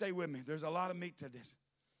 Please stay with me. There's a lot of meat to this.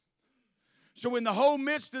 So in the whole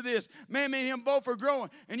midst of this, man, me and him both are growing.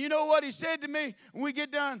 And you know what he said to me? When we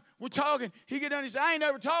get done, we're talking. He get done, he said, I ain't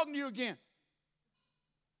never talking to you again.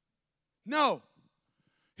 No.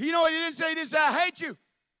 You know what he didn't say? He didn't say, I hate you.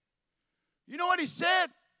 You know what he said?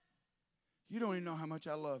 You don't even know how much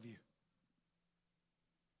I love you.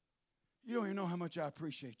 You don't even know how much I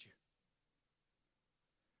appreciate you.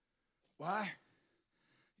 Why?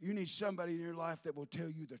 You need somebody in your life that will tell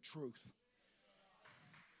you the truth.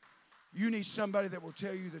 You need somebody that will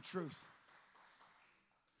tell you the truth.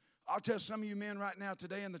 I'll tell some of you men right now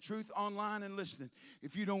today in the truth, online and listening,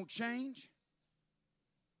 if you don't change,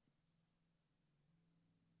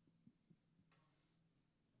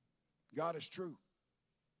 God is true.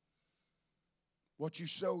 What you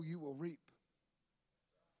sow, you will reap.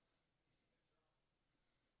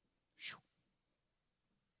 Whew.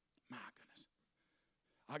 My goodness.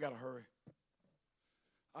 I got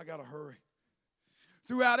to hurry.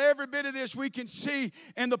 Throughout every bit of this, we can see,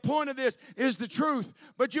 and the point of this is the truth.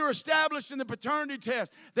 But you're established in the paternity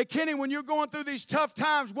test. That, Kenny, when you're going through these tough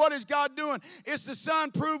times, what is God doing? It's the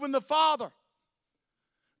Son proving the Father.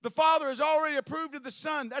 The Father has already approved of the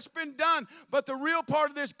Son. That's been done. But the real part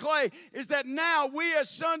of this, Clay, is that now we as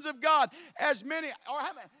sons of God, as many, or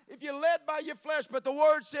if you're led by your flesh, but the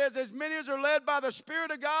Word says as many as are led by the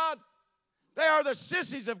Spirit of God, they are the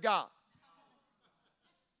sissies of God.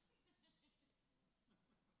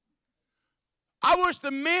 I wish the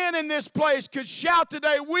men in this place could shout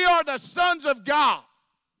today, we are the sons of God.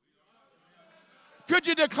 Could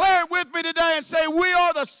you declare it with me today and say, we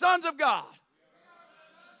are the sons of God?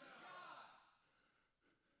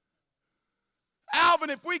 Alvin,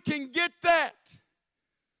 if we can get that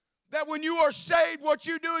when you are saved, what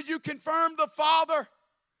you do is you confirm the Father.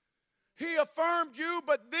 He affirmed you,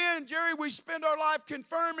 but then, Jerry, we spend our life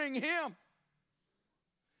confirming Him.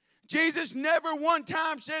 Jesus never one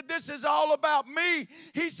time said, this is all about me.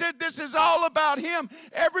 He said, this is all about Him.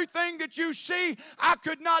 Everything that you see, I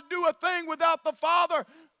could not do a thing without the Father.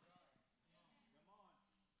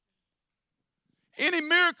 Any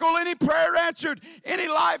miracle, any prayer answered, any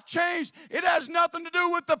life changed, it has nothing to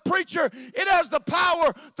do with the preacher. It has the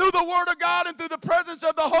power through the Word of God and through the presence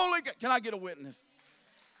of the Holy God. Can I get a witness?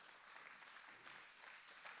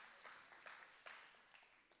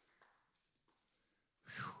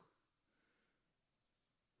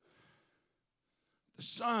 The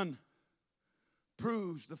Son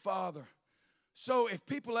proves the Father. So if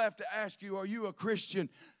people have to ask you, are you a Christian?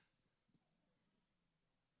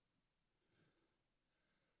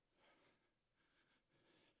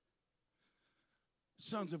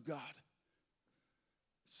 Sons of God.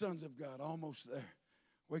 Sons of God. Almost there.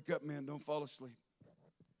 Wake up, man. Don't fall asleep.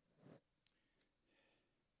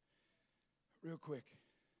 Real quick.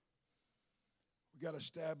 We got to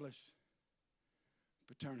establish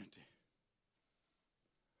paternity.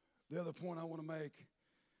 The other point I want to make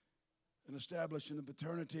in establishing the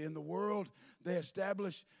paternity in the world, they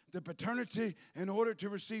establish the paternity in order to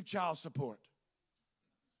receive child support.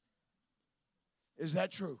 Is that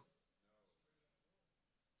true?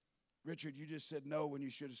 Richard, you just said no when you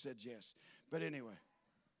should have said yes. But anyway.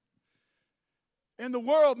 In the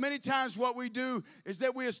world, many times what we do is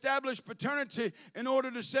that we establish paternity in order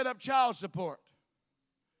to set up child support.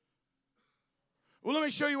 Well, let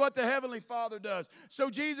me show you what the Heavenly Father does.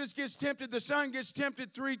 So Jesus gets tempted. The Son gets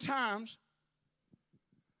tempted 3 times.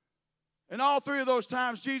 And all 3 of those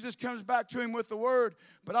times, Jesus comes back to him with the Word.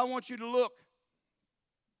 But I want you to look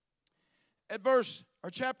at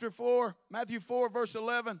chapter 4, Matthew 4, verse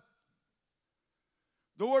 11.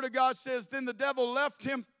 The Word of God says, then the devil left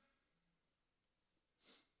him.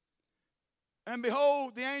 And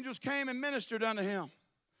behold, the angels came and ministered unto him.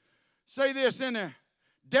 Say this in there.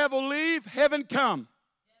 Devil leave, heaven come.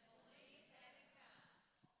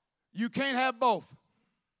 You can't have both.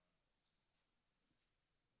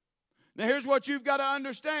 Now here's what you've got to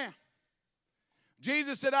understand.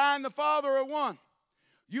 Jesus said, I and the Father are one.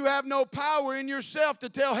 You have no power in yourself to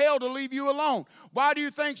tell hell to leave you alone. Why do you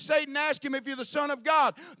think Satan asked him if you're the Son of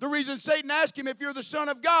God? The reason Satan asked him if you're the Son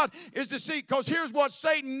of God is to see, because here's what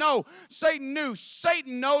Satan knew.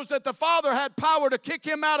 Satan knows that the Father had power to kick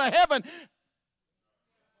him out of heaven.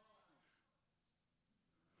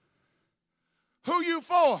 Who you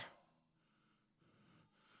for?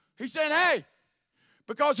 He's saying, hey,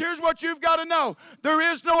 because here's what you've got to know. There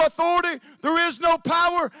is no authority, there is no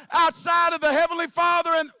power outside of the Heavenly Father.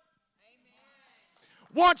 And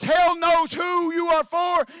once hell knows who you are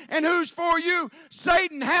for and who's for you,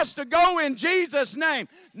 Satan has to go in Jesus' name.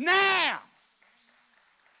 Now,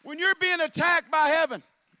 when you're being attacked by heaven,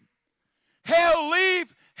 hell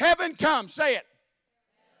leave, heaven come. Say it.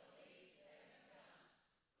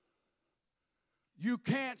 You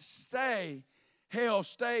can't say, hell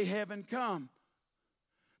stay, heaven come.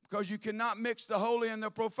 Because you cannot mix the holy and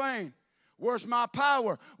the profane. Where's my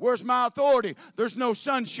power? Where's my authority? There's no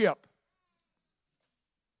sonship.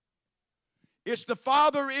 It's the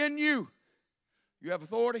Father in you. You have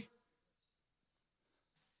authority?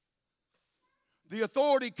 The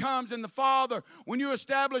authority comes in the Father. When you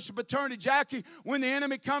establish a paternity, Jackie, when the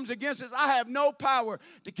enemy comes against us, I have no power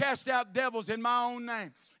to cast out devils in my own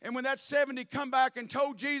name. And when that 70 come back and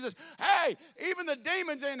told Jesus, hey, even the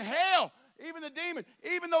demons in hell,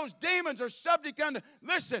 even those demons are subject unto,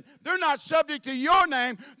 listen, they're not subject to your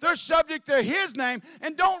name, they're subject to his name.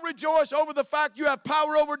 And don't rejoice over the fact you have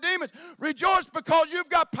power over demons. Rejoice because you've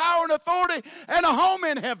got power and authority and a home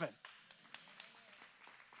in heaven.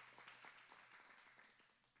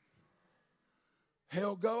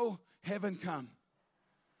 Hell go, heaven come.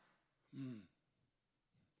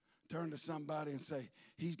 Turn to somebody and say,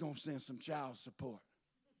 he's going to send some child support.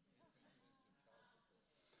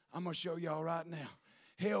 I'm going to show y'all right now.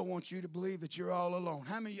 Hell wants you to believe that you're all alone.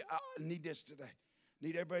 How many, I need this today.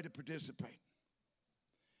 Need everybody to participate.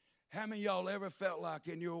 How many of y'all ever felt like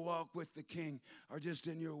in your walk with the King or just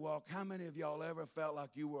in your walk, how many of y'all ever felt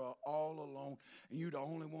like you were all alone and you're the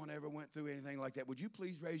only one ever went through anything like that? Would you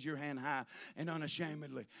please raise your hand high and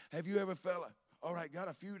unashamedly? Have you ever felt like, all right, got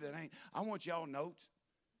a few that ain't. I want y'all notes.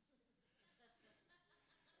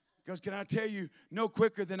 Because can I tell you, no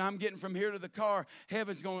quicker than I'm getting from here to the car,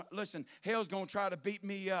 heaven's going to, listen, hell's going to try to beat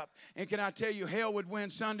me up. And can I tell you, hell would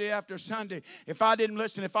win Sunday after Sunday if I didn't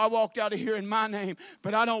listen, if I walked out of here in my name.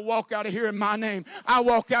 But I don't walk out of here in my name. I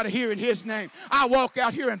walk out of here in his name. I walk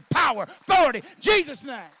out here in power, authority, Jesus'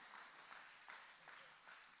 name.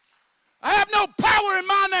 I have no power in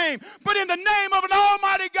my name, but in the name of an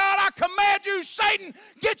almighty God, I command you, Satan,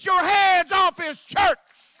 get your hands off his church.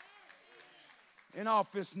 And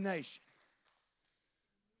off this nation.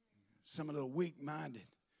 Some of the weak-minded.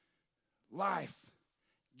 Life.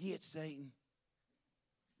 Get, Satan.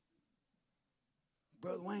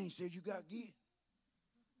 Brother Wayne said you got get.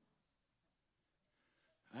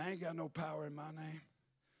 I ain't got no power in my name.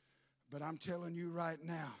 But I'm telling you right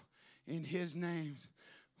now, in his name,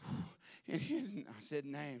 I said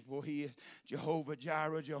names. Boy, he is Jehovah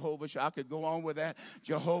Jireh, Jehovah Shalom. I could go on with that.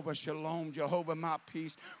 Jehovah Shalom, Jehovah my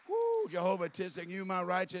peace. Woo, Jehovah Tissing, you my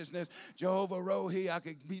righteousness. Jehovah Rohi, I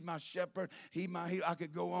could be my shepherd. I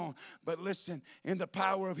could go on. But listen, in the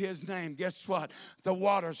power of his name, guess what? The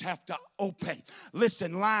waters have to open.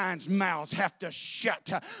 Listen, lions' mouths have to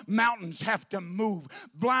shut. Mountains have to move.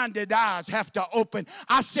 Blinded eyes have to open.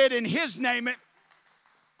 I said in his name,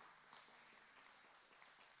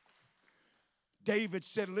 David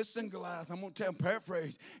said, listen, Goliath, I'm going to tell him,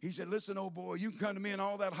 paraphrase. He said, listen, old boy, you can come to me in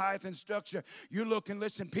all that height and structure. You're looking,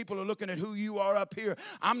 listen, people are looking at who you are up here.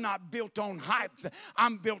 I'm not built on height.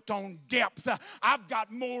 I'm built on depth. I've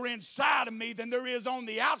got more inside of me than there is on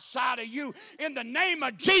the outside of you. In the name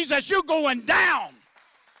of Jesus, you're going down.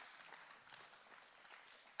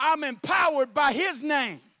 I'm empowered by his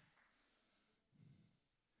name.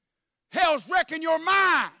 Hell's wrecking your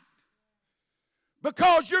mind.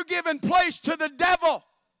 Because you're giving place to the devil.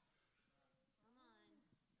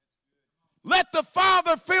 Let the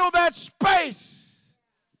Father fill that space.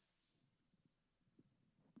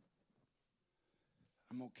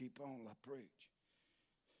 I'm going to keep on while I preach.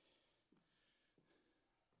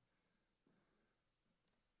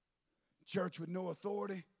 Church with no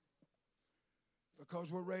authority.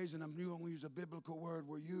 Because we're raising, I'm going to use a biblical word,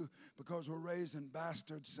 because we're raising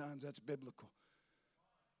bastard sons. That's biblical.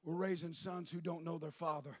 We're raising sons who don't know their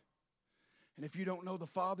father. And if you don't know the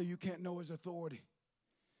Father, you can't know his authority.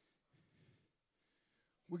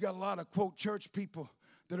 We got a lot of, quote, church people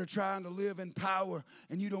that are trying to live in power,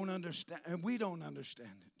 and you don't understand, and we don't understand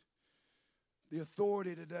it. The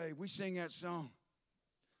authority today, we sing that song.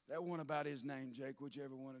 That one about his name, Jake,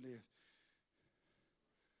 whichever one it is.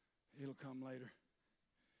 It'll come later.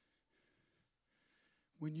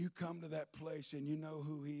 When you come to that place and you know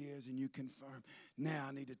who he is and you confirm, now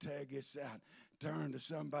I need to tag this out. Turn to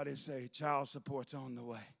somebody and say, child support's on the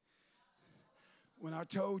way. When I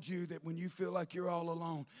told you that when you feel like you're all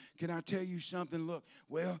alone, can I tell you something? Look,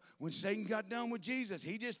 well, when Satan got done with Jesus,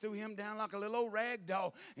 he just threw him down like a little old rag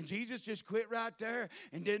doll. And Jesus just quit right there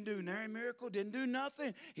and didn't do nary miracle, didn't do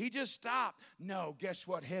nothing. He just stopped. No, guess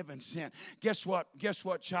what? Heaven sent. Guess what? Guess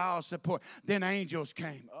what? Child support. Then angels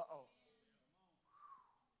came. Uh-oh.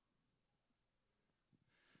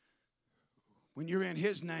 When you're in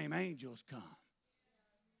his name, angels come.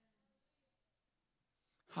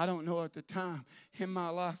 I don't know at the time in my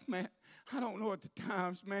life, man. I don't know at the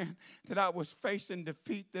times, man, that I was facing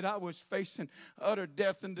defeat, that I was facing utter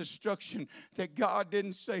death and destruction, that God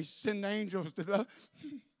didn't say, send angels to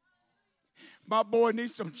my boy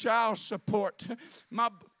needs some child support.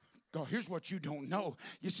 God, here's what you don't know.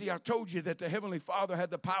 You see, I told you that the Heavenly Father had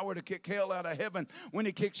the power to kick hell out of heaven. When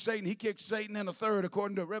he kicked Satan in a third.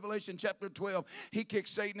 According to Revelation chapter 12, he kicked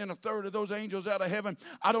Satan in a third of those angels out of heaven.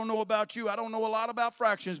 I don't know about you. I don't know a lot about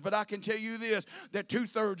fractions, but I can tell you this, that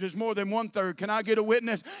 2/3 is more than 1/3. Can I get a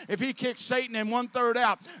witness? If he kicked Satan in 1/3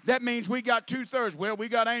 out, that means we got 2/3. Well, we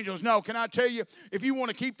got angels. No, can I tell you, if you want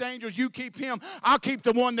to keep the angels, you keep him. I'll keep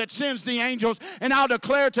the one that sends the angels, and I'll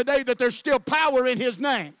declare today that there's still power in his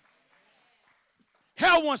name.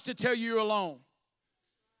 Hell wants to tell you you're alone.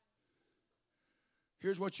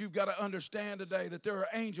 Here's what you've got to understand today, that there are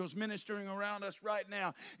angels ministering around us right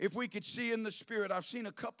now. If we could see in the Spirit, I've seen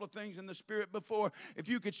a couple of things in the Spirit before. If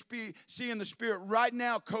you could see in the Spirit right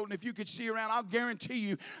now, Colton, if you could see around, I'll guarantee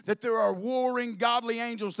you that there are warring godly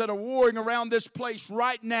angels that are warring around this place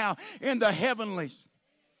right now in the heavenlies.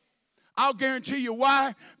 I'll guarantee you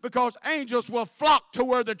why? Because angels will flock to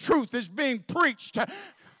where the truth is being preached.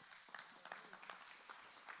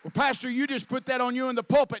 Well, Pastor, you just put that on you in the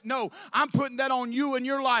pulpit. No, I'm putting that on you in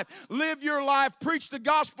your life. Live your life, preach the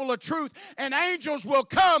gospel of truth, and angels will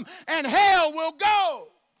come and hell will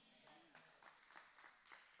go.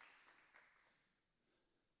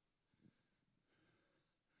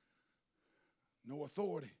 No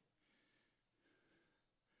authority.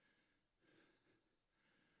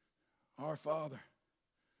 Our Father.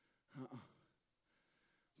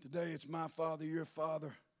 Today it's my Father, your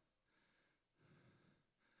Father.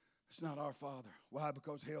 It's not our Father. Why?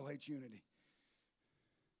 Because hell hates unity.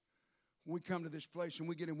 When we come to this place and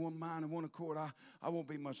we get in one mind and one accord, I won't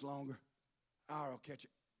be much longer. I'll catch it.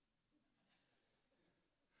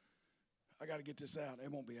 I got to get this out. It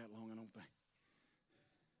won't be that long, I don't think.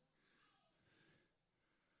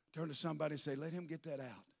 Turn to somebody and say, let him get that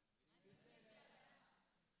out.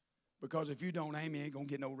 Because if you don't, Amy ain't going to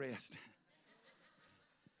get no rest.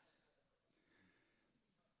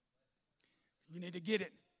 You need to get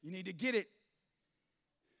it. You need to get it.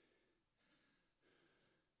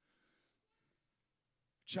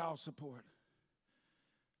 Child support.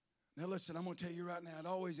 Now listen, I'm going to tell you right now, it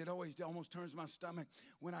always almost turns my stomach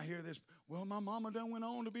when I hear this. Well, my mama done went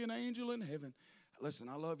on to be an angel in heaven. Listen,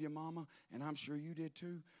 I love your mama, and I'm sure you did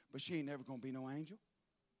too, but she ain't never going to be no angel.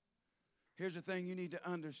 Here's the thing you need to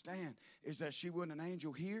understand is that she wasn't an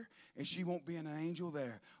angel here and she won't be an angel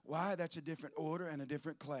there. Why? That's a different order and a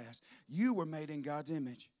different class. You were made in God's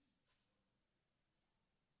image.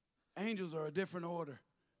 Angels are a different order.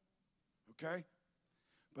 Okay?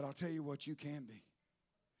 But I'll tell you what you can be.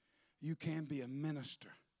 You can be a minister.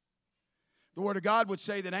 The Word of God would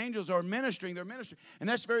say that angels are ministering. They're ministering. And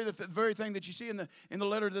that's the very thing that you see in the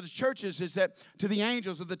letter to the churches is that to the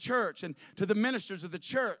angels of the church and to the ministers of the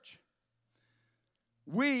church.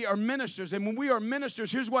 We are ministers, and when we are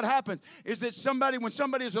ministers, here's what happens, is that when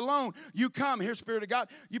somebody is alone, you come, here, Spirit of God,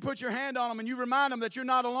 you put your hand on them and you remind them that you're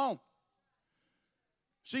not alone.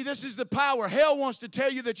 See, this is the power. Hell wants to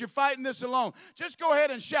tell you that you're fighting this alone. Just go ahead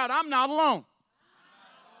and shout, I'm not alone.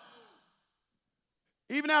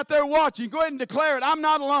 Even out there watching, go ahead and declare it, I'm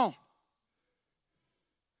not alone.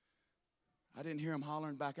 I didn't hear them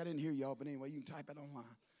hollering back. I didn't hear y'all, but anyway, you can type it online.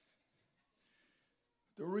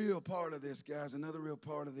 The real part of this, guys, another real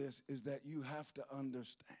part of this is that you have to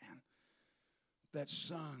understand that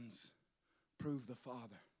sons prove the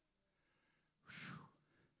Father. Whew.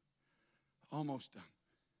 Almost done.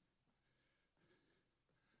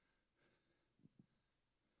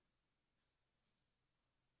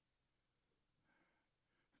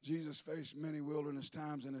 Jesus faced many wilderness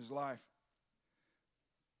times in his life.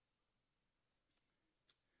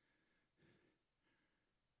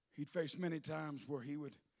 He'd faced many times where he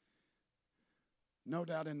would, no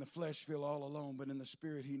doubt in the flesh, feel all alone, but in the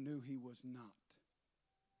spirit he knew he was not.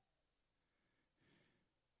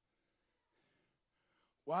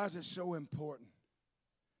 Why is it so important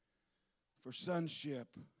for sonship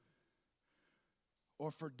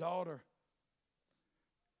or for daughtership?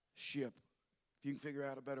 If you can figure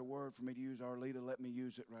out a better word for me to use, Arlita, let me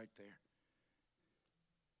use it right there.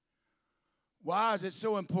 Why is it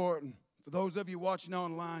so important? For those of you watching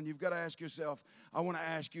online, you've got to ask yourself, I want to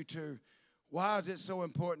ask you too, why is it so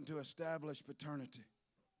important to establish paternity?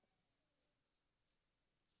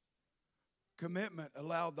 Commitment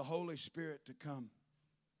allowed the Holy Spirit to come.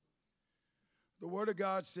 The Word of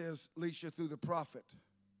God says, Alicia, through the prophet,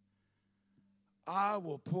 I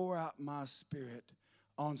will pour out my Spirit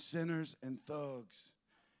on sinners and thugs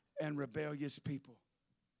and rebellious people.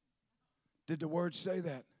 Did the Word say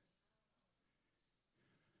that?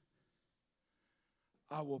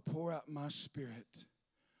 I will pour out my Spirit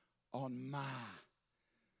on my.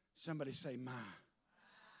 Somebody say my.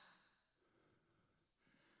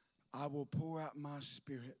 I will pour out my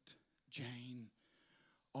Spirit Jane,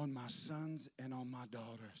 on my sons and on my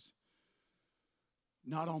daughters.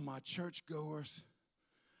 Not on my churchgoers,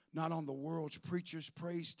 not on the world's preachers,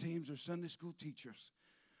 praise teams, or Sunday school teachers.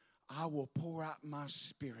 I will pour out my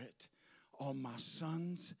Spirit on my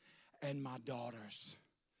sons and my daughters.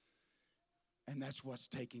 And that's what's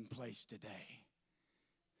taking place today.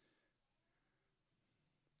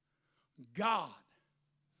 God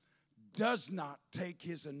does not take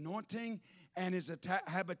His anointing and His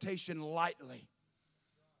habitation lightly.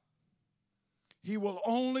 He will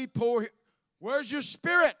only pour. Where's your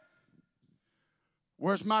spirit?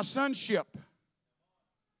 Where's my sonship?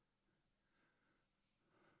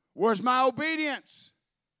 Where's my obedience?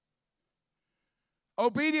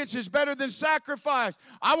 Obedience is better than sacrifice.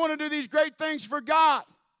 I want to do these great things for God.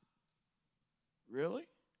 Really?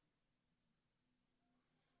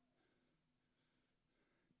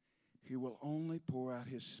 He will only pour out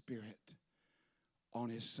His Spirit on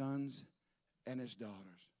His sons and His daughters.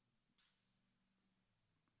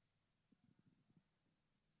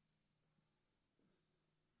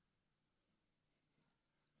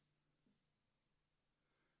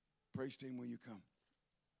 Praise team, will you come?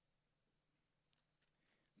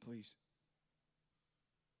 Please.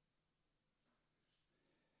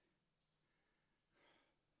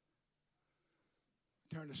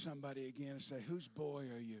 Turn to somebody again and say, whose boy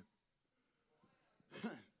are you?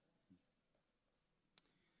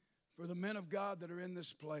 For the men of God that are in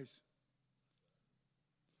this place.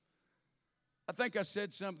 I think I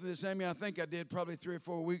said something to this, Amy. I think I did probably 3 or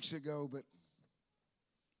 4 weeks ago, but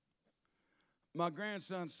my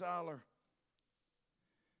grandson, Siler,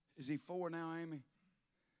 is he 4 now, Amy?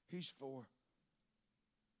 He's 4.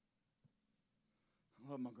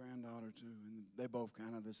 I love my granddaughter, too. And they both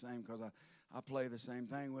kind of the same because I play the same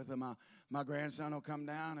thing with them. My grandson will come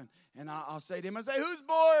down, and I'll say to him, I say, whose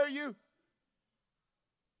boy are you?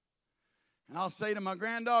 And I'll say to my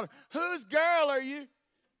granddaughter, whose girl are you?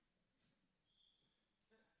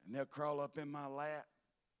 And they'll crawl up in my lap.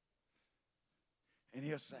 And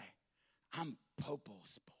he'll say, I'm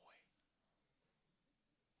Popo's boy.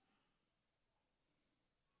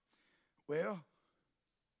 Well,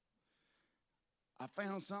 I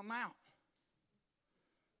found something out.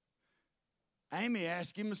 Amy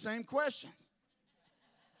asked him the same questions.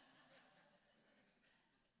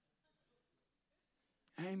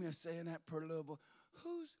 Amy is saying that pretty little voice.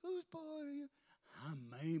 Whose boy are you?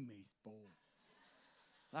 I'm Amy's boy.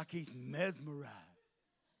 Like he's mesmerized.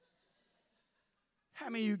 How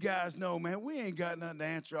many of you guys know, man, we ain't got nothing to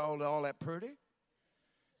answer all that pretty.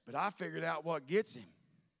 But I figured out what gets him.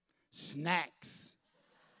 Snacks.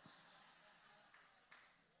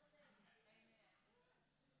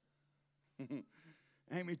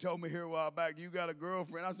 Amy told me here a while back, you got a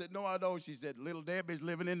girlfriend? I said, no, I don't. She said, little Debbie's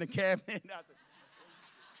living in the cabinet. I said,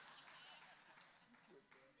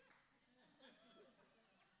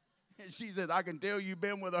 and she said, I can tell you've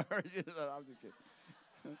been with her. She said, I'm just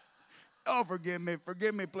kidding. Oh, forgive me.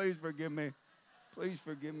 Forgive me. Please forgive me. Please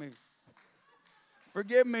forgive me.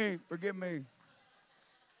 Forgive me. Forgive me.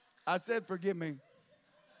 I said forgive me.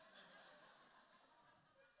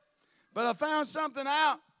 But I found something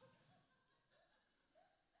out.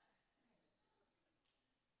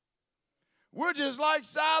 We're just like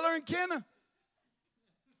Siler and Kenna.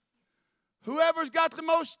 Whoever's got the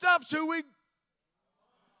most stuff's who we...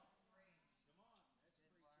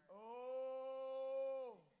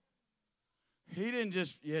 Oh. He didn't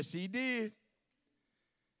just... Yes, he did.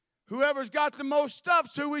 Whoever's got the most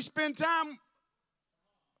stuff's who we spend time...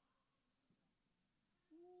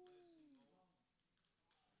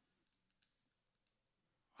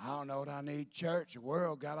 I don't know what I need, church. The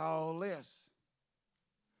world got all this.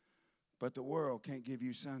 But the world can't give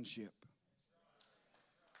you sonship.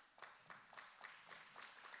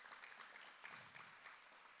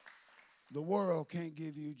 The world can't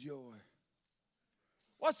give you joy.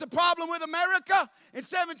 What's the problem with America? In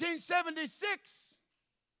 1776,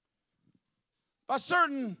 by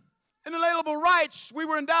certain inalienable rights, we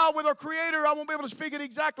were endowed with our Creator. I won't be able to speak it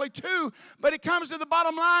exactly to, but it comes to the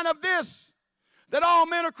bottom line of this. That all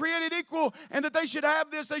men are created equal and that they should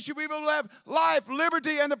have this. They should be able to have life,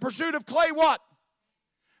 liberty, and the pursuit of clay what?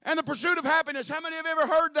 And the pursuit of happiness. How many have ever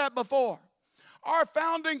heard that before? Our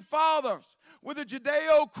founding fathers with a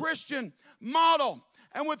Judeo-Christian model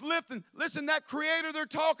and with listen, that creator they're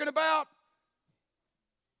talking about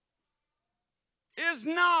is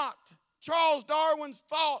not Charles Darwin's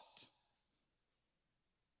thought.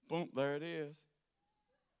 Boom, there it is.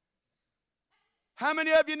 How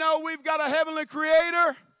many of you know we've got a heavenly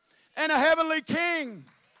creator and a heavenly king?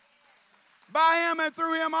 By him and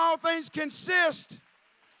through him all things consist.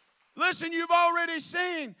 Listen, you've already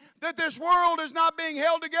seen that this world is not being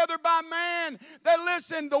held together by man. That,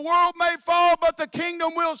 listen, the world may fall, but the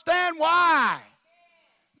kingdom will stand. Why?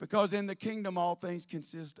 Because in the kingdom all things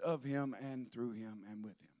consist of Him and through Him and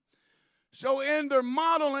with Him. So in their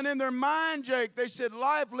model and in their mind, Jake, they said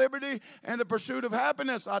life, liberty, and the pursuit of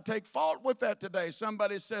happiness. I take fault with that today.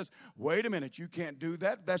 Somebody says, wait a minute, you can't do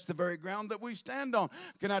that. That's the very ground that we stand on.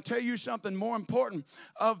 Can I tell you something more important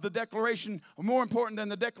of the declaration, more important than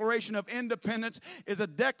the Declaration of Independence is a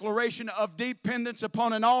declaration of dependence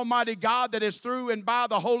upon an almighty God that is through and by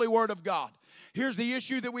the holy word of God. Here's the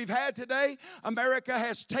issue that we've had today. America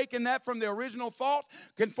has taken that from the original thought,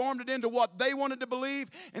 conformed it into what they wanted to believe,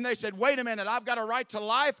 and they said, wait a minute, I've got a right to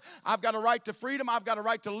life, I've got a right to freedom, I've got a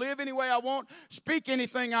right to live any way I want, speak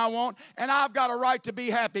anything I want, and I've got a right to be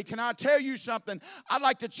happy. Can I tell you something? I'd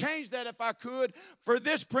like to change that if I could for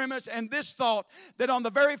this premise and this thought, that on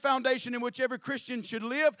the very foundation in which every Christian should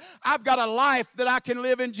live, I've got a life that I can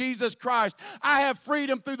live in Jesus Christ. I have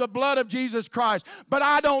freedom through the blood of Jesus Christ, but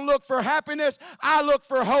I don't look for happiness, I look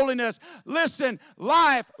for holiness. Listen,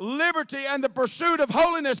 life, liberty, and the pursuit of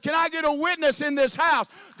holiness. Can I get a witness in this house?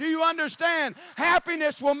 Do you understand?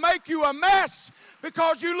 Happiness will make you a mess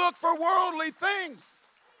because you look for worldly things.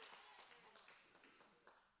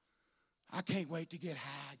 I can't wait to get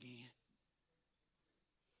high again.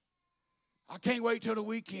 I can't wait till the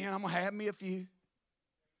weekend. I'm going to have me a few.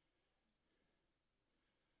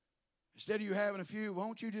 Instead of you having a few,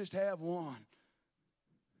 won't you just have one?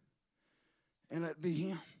 And let it be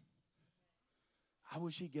Him. I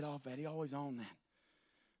wish He'd get off that. He always on that.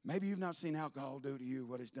 Maybe you've not seen alcohol do to you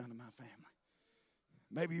what it's done to my family.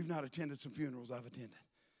 Maybe you've not attended some funerals I've attended.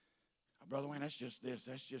 Brother Wayne, that's just this.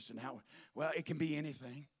 That's just an hour. Well, it can be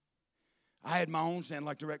anything. I had my own sin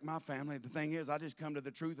like to wreck my family. The thing is, I just come to the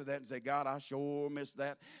truth of that and say, God, I sure missed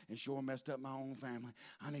that and sure messed up my own family.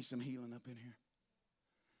 I need some healing up in here.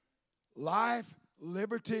 Life,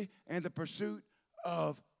 liberty, and the pursuit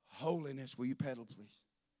of holiness. Will you pedal, please?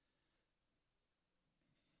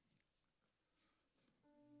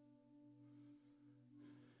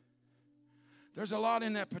 There's a lot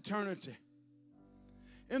in that paternity.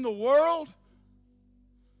 In the world,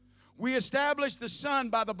 we establish the Son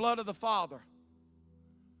by the blood of the Father.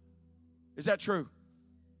 Is that true?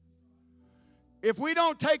 If we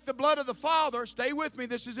don't take the blood of the Father, stay with me,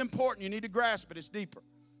 this is important. You need to grasp it. It's deeper.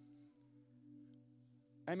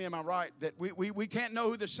 Amen, am I right? That we can't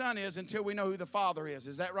know who the Son is until we know who the Father is.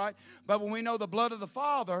 Is that right? But when we know the blood of the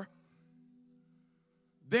Father,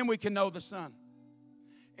 then we can know the Son.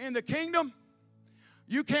 In the kingdom,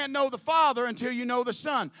 you can't know the Father until you know the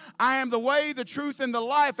Son. I am the way, the truth, and the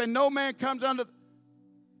life, and no man comes under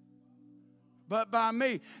but by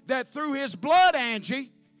me. That through His blood,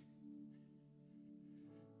 Angie,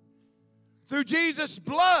 through Jesus'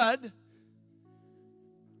 blood,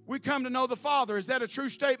 we come to know the Father. Is that a true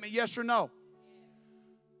statement, yes or no?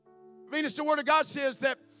 Venus, the Word of God says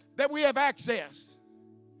that we have access.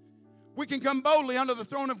 We can come boldly under the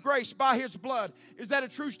throne of grace by His blood. Is that a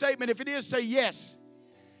true statement? If it is, say yes.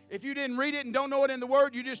 If you didn't read it and don't know it in the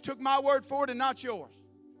Word, you just took my word for it and not yours.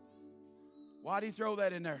 Why did He throw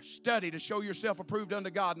that in there? Study to show yourself approved unto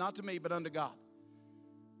God, not to me, but unto God.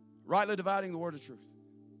 Rightly dividing the word of truth.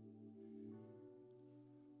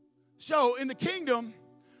 So, in the kingdom,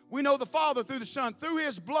 we know the Father through the Son. Through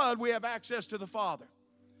His blood, we have access to the Father.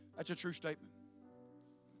 That's a true statement.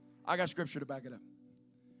 I got scripture to back it up.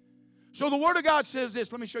 So the Word of God says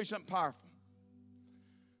this. Let me show you something powerful.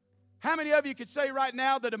 How many of you could say right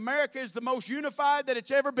now that America is the most unified that it's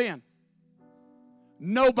ever been?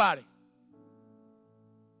 Nobody.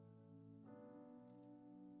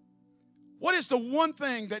 What is the one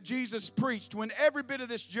thing that Jesus preached when every bit of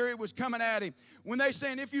this jury was coming at Him? When they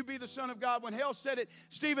saying, if you be the Son of God, when hell said it,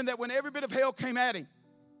 Stephen, that when every bit of hell came at Him,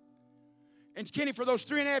 and Kenny, for those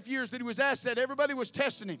 3.5 years that He was asked that, everybody was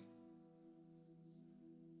testing Him.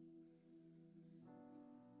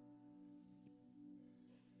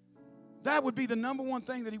 That would be the number one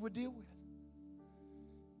thing that He would deal with.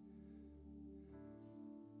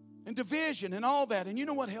 And division and all that. And you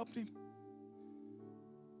know what helped Him?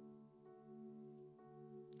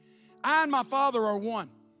 I and my Father are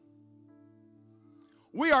one.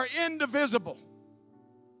 We are indivisible.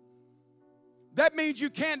 That means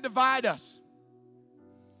you can't divide us.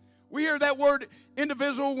 We hear that word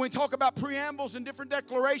indivisible when we talk about preambles and different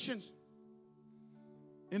declarations.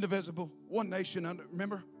 Indivisible, one nation under,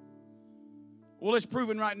 remember? Well, it's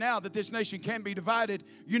proven right now that this nation can be divided.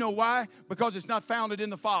 You know why? Because it's not founded in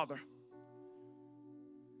the Father.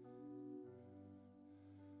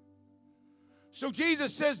 So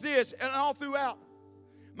Jesus says this, and all throughout,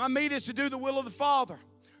 my meat is to do the will of the Father.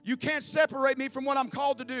 You can't separate me from what I'm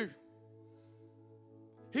called to do.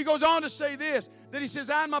 He goes on to say this, that he says,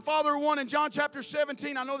 I and my Father are one in John chapter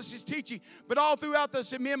 17. I know this is teachy, but all throughout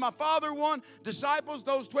this, me and my Father are one. Disciples,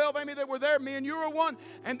 those 12, Amy, that were there, me and you are one.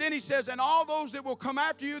 And then he says, and all those that will come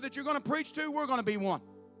after you that you're going to preach to, we're going to be one.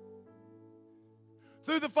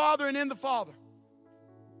 Through the Father and in the Father.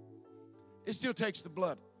 It still takes the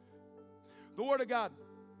blood. The Word of God.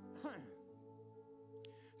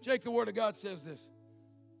 Jake, the Word of God says this.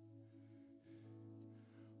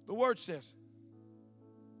 The Word says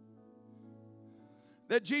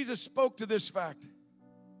that Jesus spoke to this fact.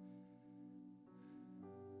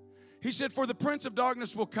 He said, for the prince of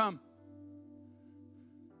darkness will come,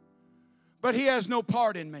 but he has no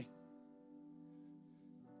part in me.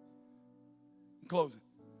 I'm closing.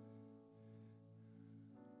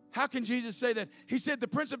 How can Jesus say that? He said the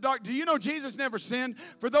prince of darkness. Do you know Jesus never sinned?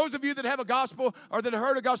 For those of you that have a gospel or that have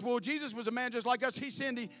heard a gospel, well, Jesus was a man just like us. He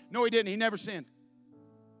sinned. No, he didn't. He never sinned.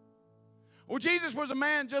 Well, Jesus was a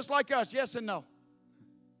man just like us. Yes and no.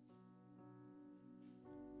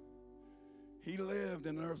 He lived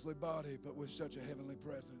in an earthly body, but with such a heavenly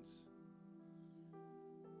presence.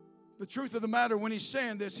 The truth of the matter, when he's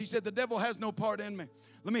saying this, he said, the devil has no part in me.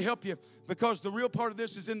 Let me help you, because the real part of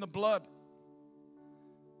this is in the blood.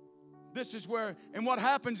 This is where, and what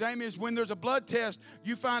happens, Amy, is when there's a blood test,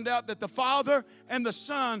 you find out that the Father and the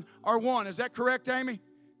Son are one. Is that correct, Amy?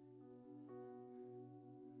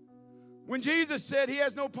 When Jesus said he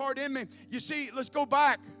has no part in me, you see, let's go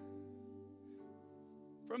back.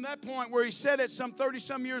 From that point where he said it some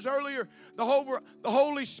 30-some years earlier, the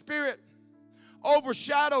Holy Spirit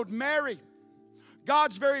overshadowed Mary.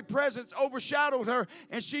 God's very presence overshadowed her,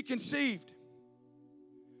 and she conceived.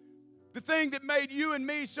 The thing that made you and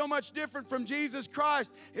me so much different from Jesus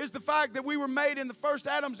Christ is the fact that we were made in the first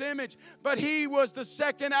Adam's image, but he was the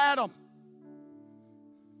second Adam.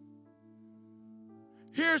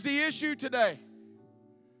 Here's the issue today.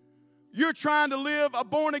 You're trying to live a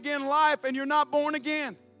born-again life, and you're not born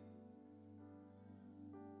again.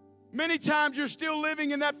 Many times you're still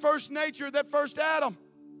living in that first nature, that first Adam.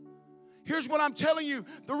 Here's what I'm telling you.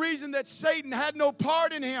 The reason that Satan had no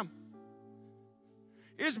part in him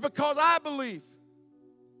is because I believe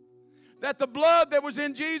that the blood that was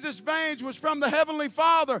in Jesus' veins was from the Heavenly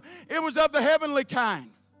Father. It was of the heavenly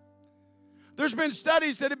kind. There's been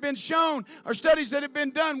studies that have been shown, or studies that have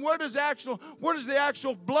been done. Where does the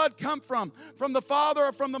actual blood come from? From the father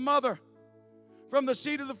or from the mother? From the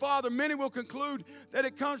seed of the father. Many will conclude that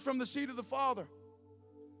it comes from the seed of the father.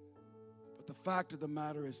 But the fact of the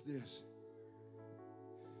matter is this,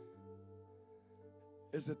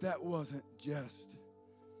 is that wasn't just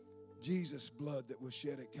Jesus' blood that was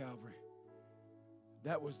shed at Calvary.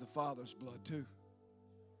 That was the Father's blood too.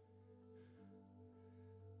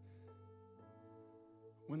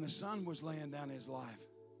 When the Son was laying down his life,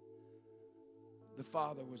 the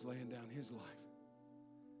Father was laying down his life.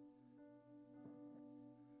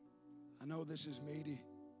 I know this is meaty,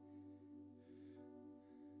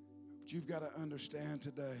 but you've got to understand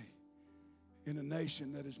today, in a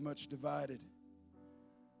nation that is much divided,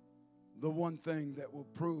 the one thing that will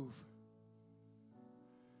prove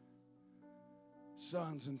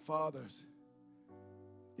sons and fathers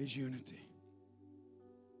is unity.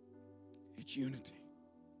 It's unity.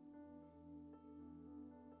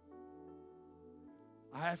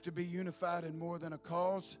 I have to be unified in more than a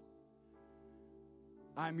cause.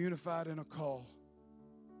 I'm unified in a call.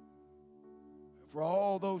 For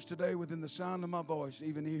all those today within the sound of my voice,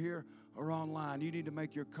 even here or online, you need to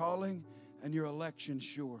make your calling and your election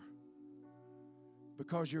sure.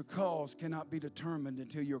 Because your cause cannot be determined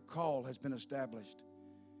until your call has been established.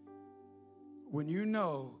 When you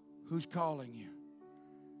know who's calling you,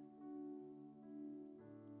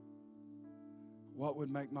 what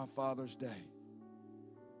would make my Father's day?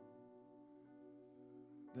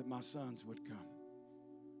 That my sons would come.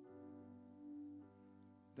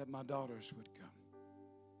 That my daughters would come.